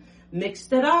basin,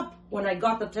 mixed it up. When I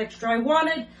got the texture I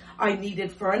wanted, I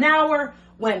kneaded for an hour,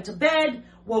 went to bed,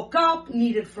 woke up,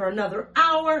 kneaded for another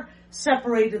hour,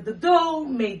 separated the dough,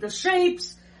 made the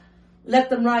shapes, let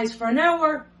them rise for an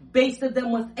hour, basted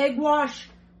them with egg wash,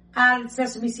 added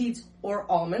sesame seeds or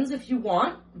almonds if you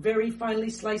want, very finely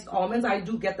sliced almonds. I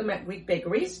do get them at Greek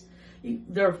bakeries.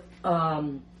 They're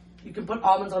You can put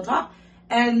almonds on top.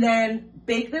 And then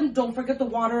bake them. Don't forget the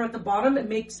water at the bottom. It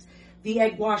makes the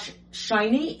egg wash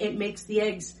shiny. It makes the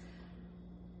eggs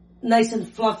nice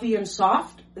and fluffy and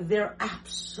soft. They're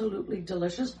absolutely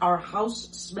delicious. Our house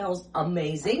smells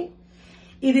amazing.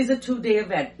 It is a 2-day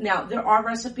event. Now, there are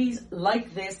recipes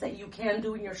like this that you can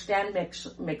do in your stand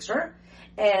mixer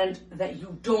and that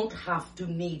you don't have to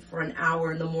knead for an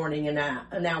hour in the morning and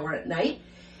an hour at night.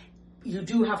 You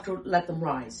do have to let them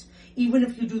rise. Even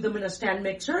if you do them in a stand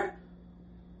mixer,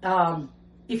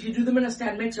 it's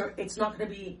not going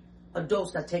to be a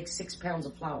dose that takes 6 pounds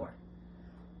of flour.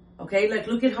 Okay, like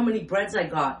look at how many breads I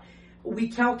got. We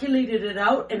calculated it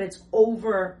out, and it's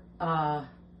over 5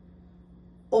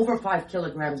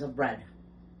 kilograms of bread.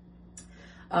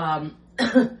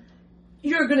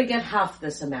 You're going to get half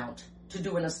this amount to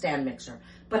do in a stand mixer.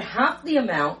 But half the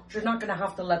amount, you're not going to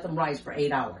have to let them rise for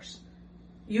 8 hours.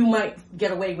 You might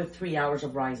get away with 3 hours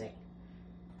of rising,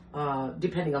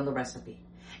 depending on the recipe.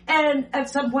 And at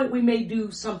some point, we may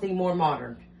do something more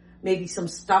modern. Maybe some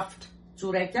stuffed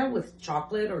tzurekia with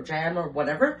chocolate or jam or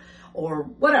whatever.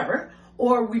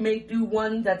 Or we may do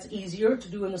one that's easier to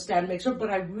do in the stand mixer. But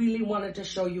I really wanted to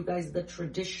show you guys the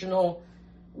traditional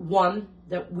one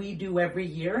that we do every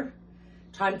year.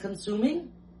 Time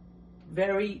consuming,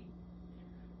 very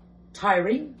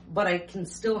tiring, but I can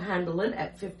still handle it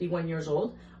at 51 years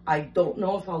old. I don't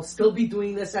know if I'll still be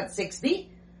doing this at 60.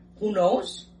 Who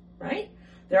knows, right?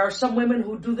 There are some women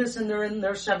who do this and they're in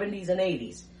their 70s and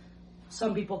 80s.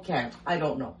 Some people can't. I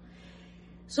don't know.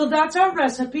 So that's our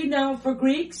recipe. Now for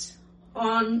Greeks,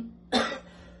 on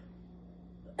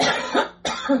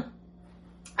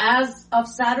as of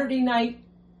Saturday night,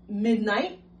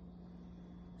 midnight,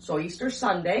 so Easter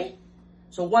Sunday,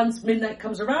 so once midnight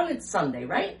comes around, it's Sunday,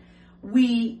 right?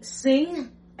 We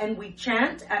sing and we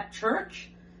chant at church,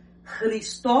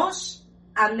 Christos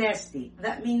Anesti.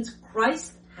 That means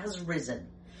Christ has risen.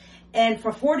 And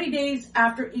for 40 days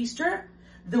after Easter,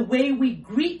 the way we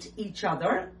greet each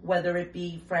other, whether it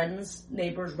be friends,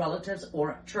 neighbors, relatives,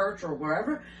 or at church or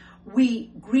wherever,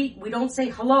 we don't say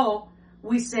hello,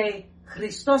 we say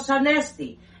Christos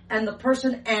Anesti. And the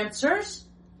person answers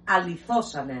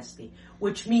Alithos Anesti,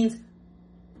 which means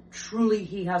truly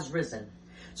he has risen.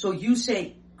 So you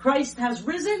say Christ has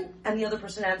risen, and the other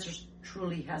person answers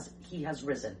truly he has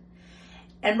risen.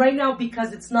 And right now,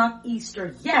 because it's not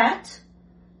Easter yet,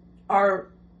 our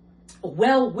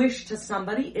well wish to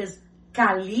somebody is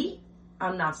Kali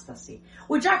Anastasi,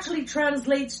 which actually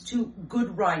translates to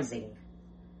good rising.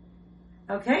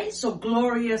 Okay, so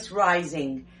glorious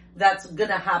rising. That's going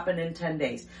to happen in 10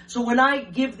 days. So when I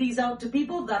give these out to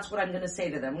people, that's what I'm going to say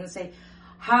to them. I'm going to say,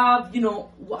 have,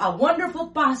 a wonderful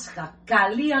Pascha,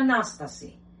 Kali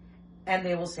Anastasi. And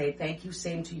they will say, thank you,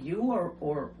 same to you,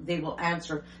 or they will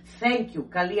answer, thank you,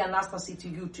 Kali Anastasi to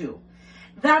you too.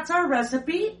 That's our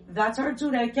recipe. That's our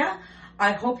tzurekia.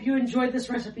 I hope you enjoyed this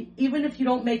recipe. Even if you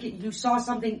don't make it, you saw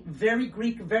something very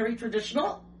Greek, very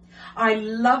traditional. I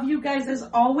love you guys as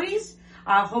always.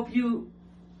 I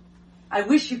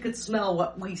wish you could smell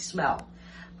what we smell.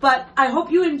 But I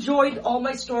hope you enjoyed all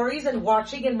my stories and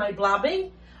watching and my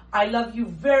blabbing. I love you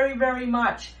very, very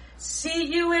much.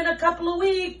 See you in a couple of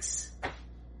weeks.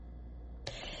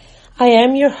 I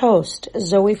am your host,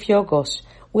 Zoe Fiogos.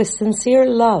 With sincere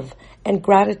love and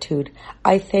gratitude,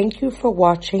 I thank you for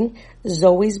watching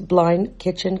Zoe's Blind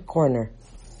Kitchen Corner.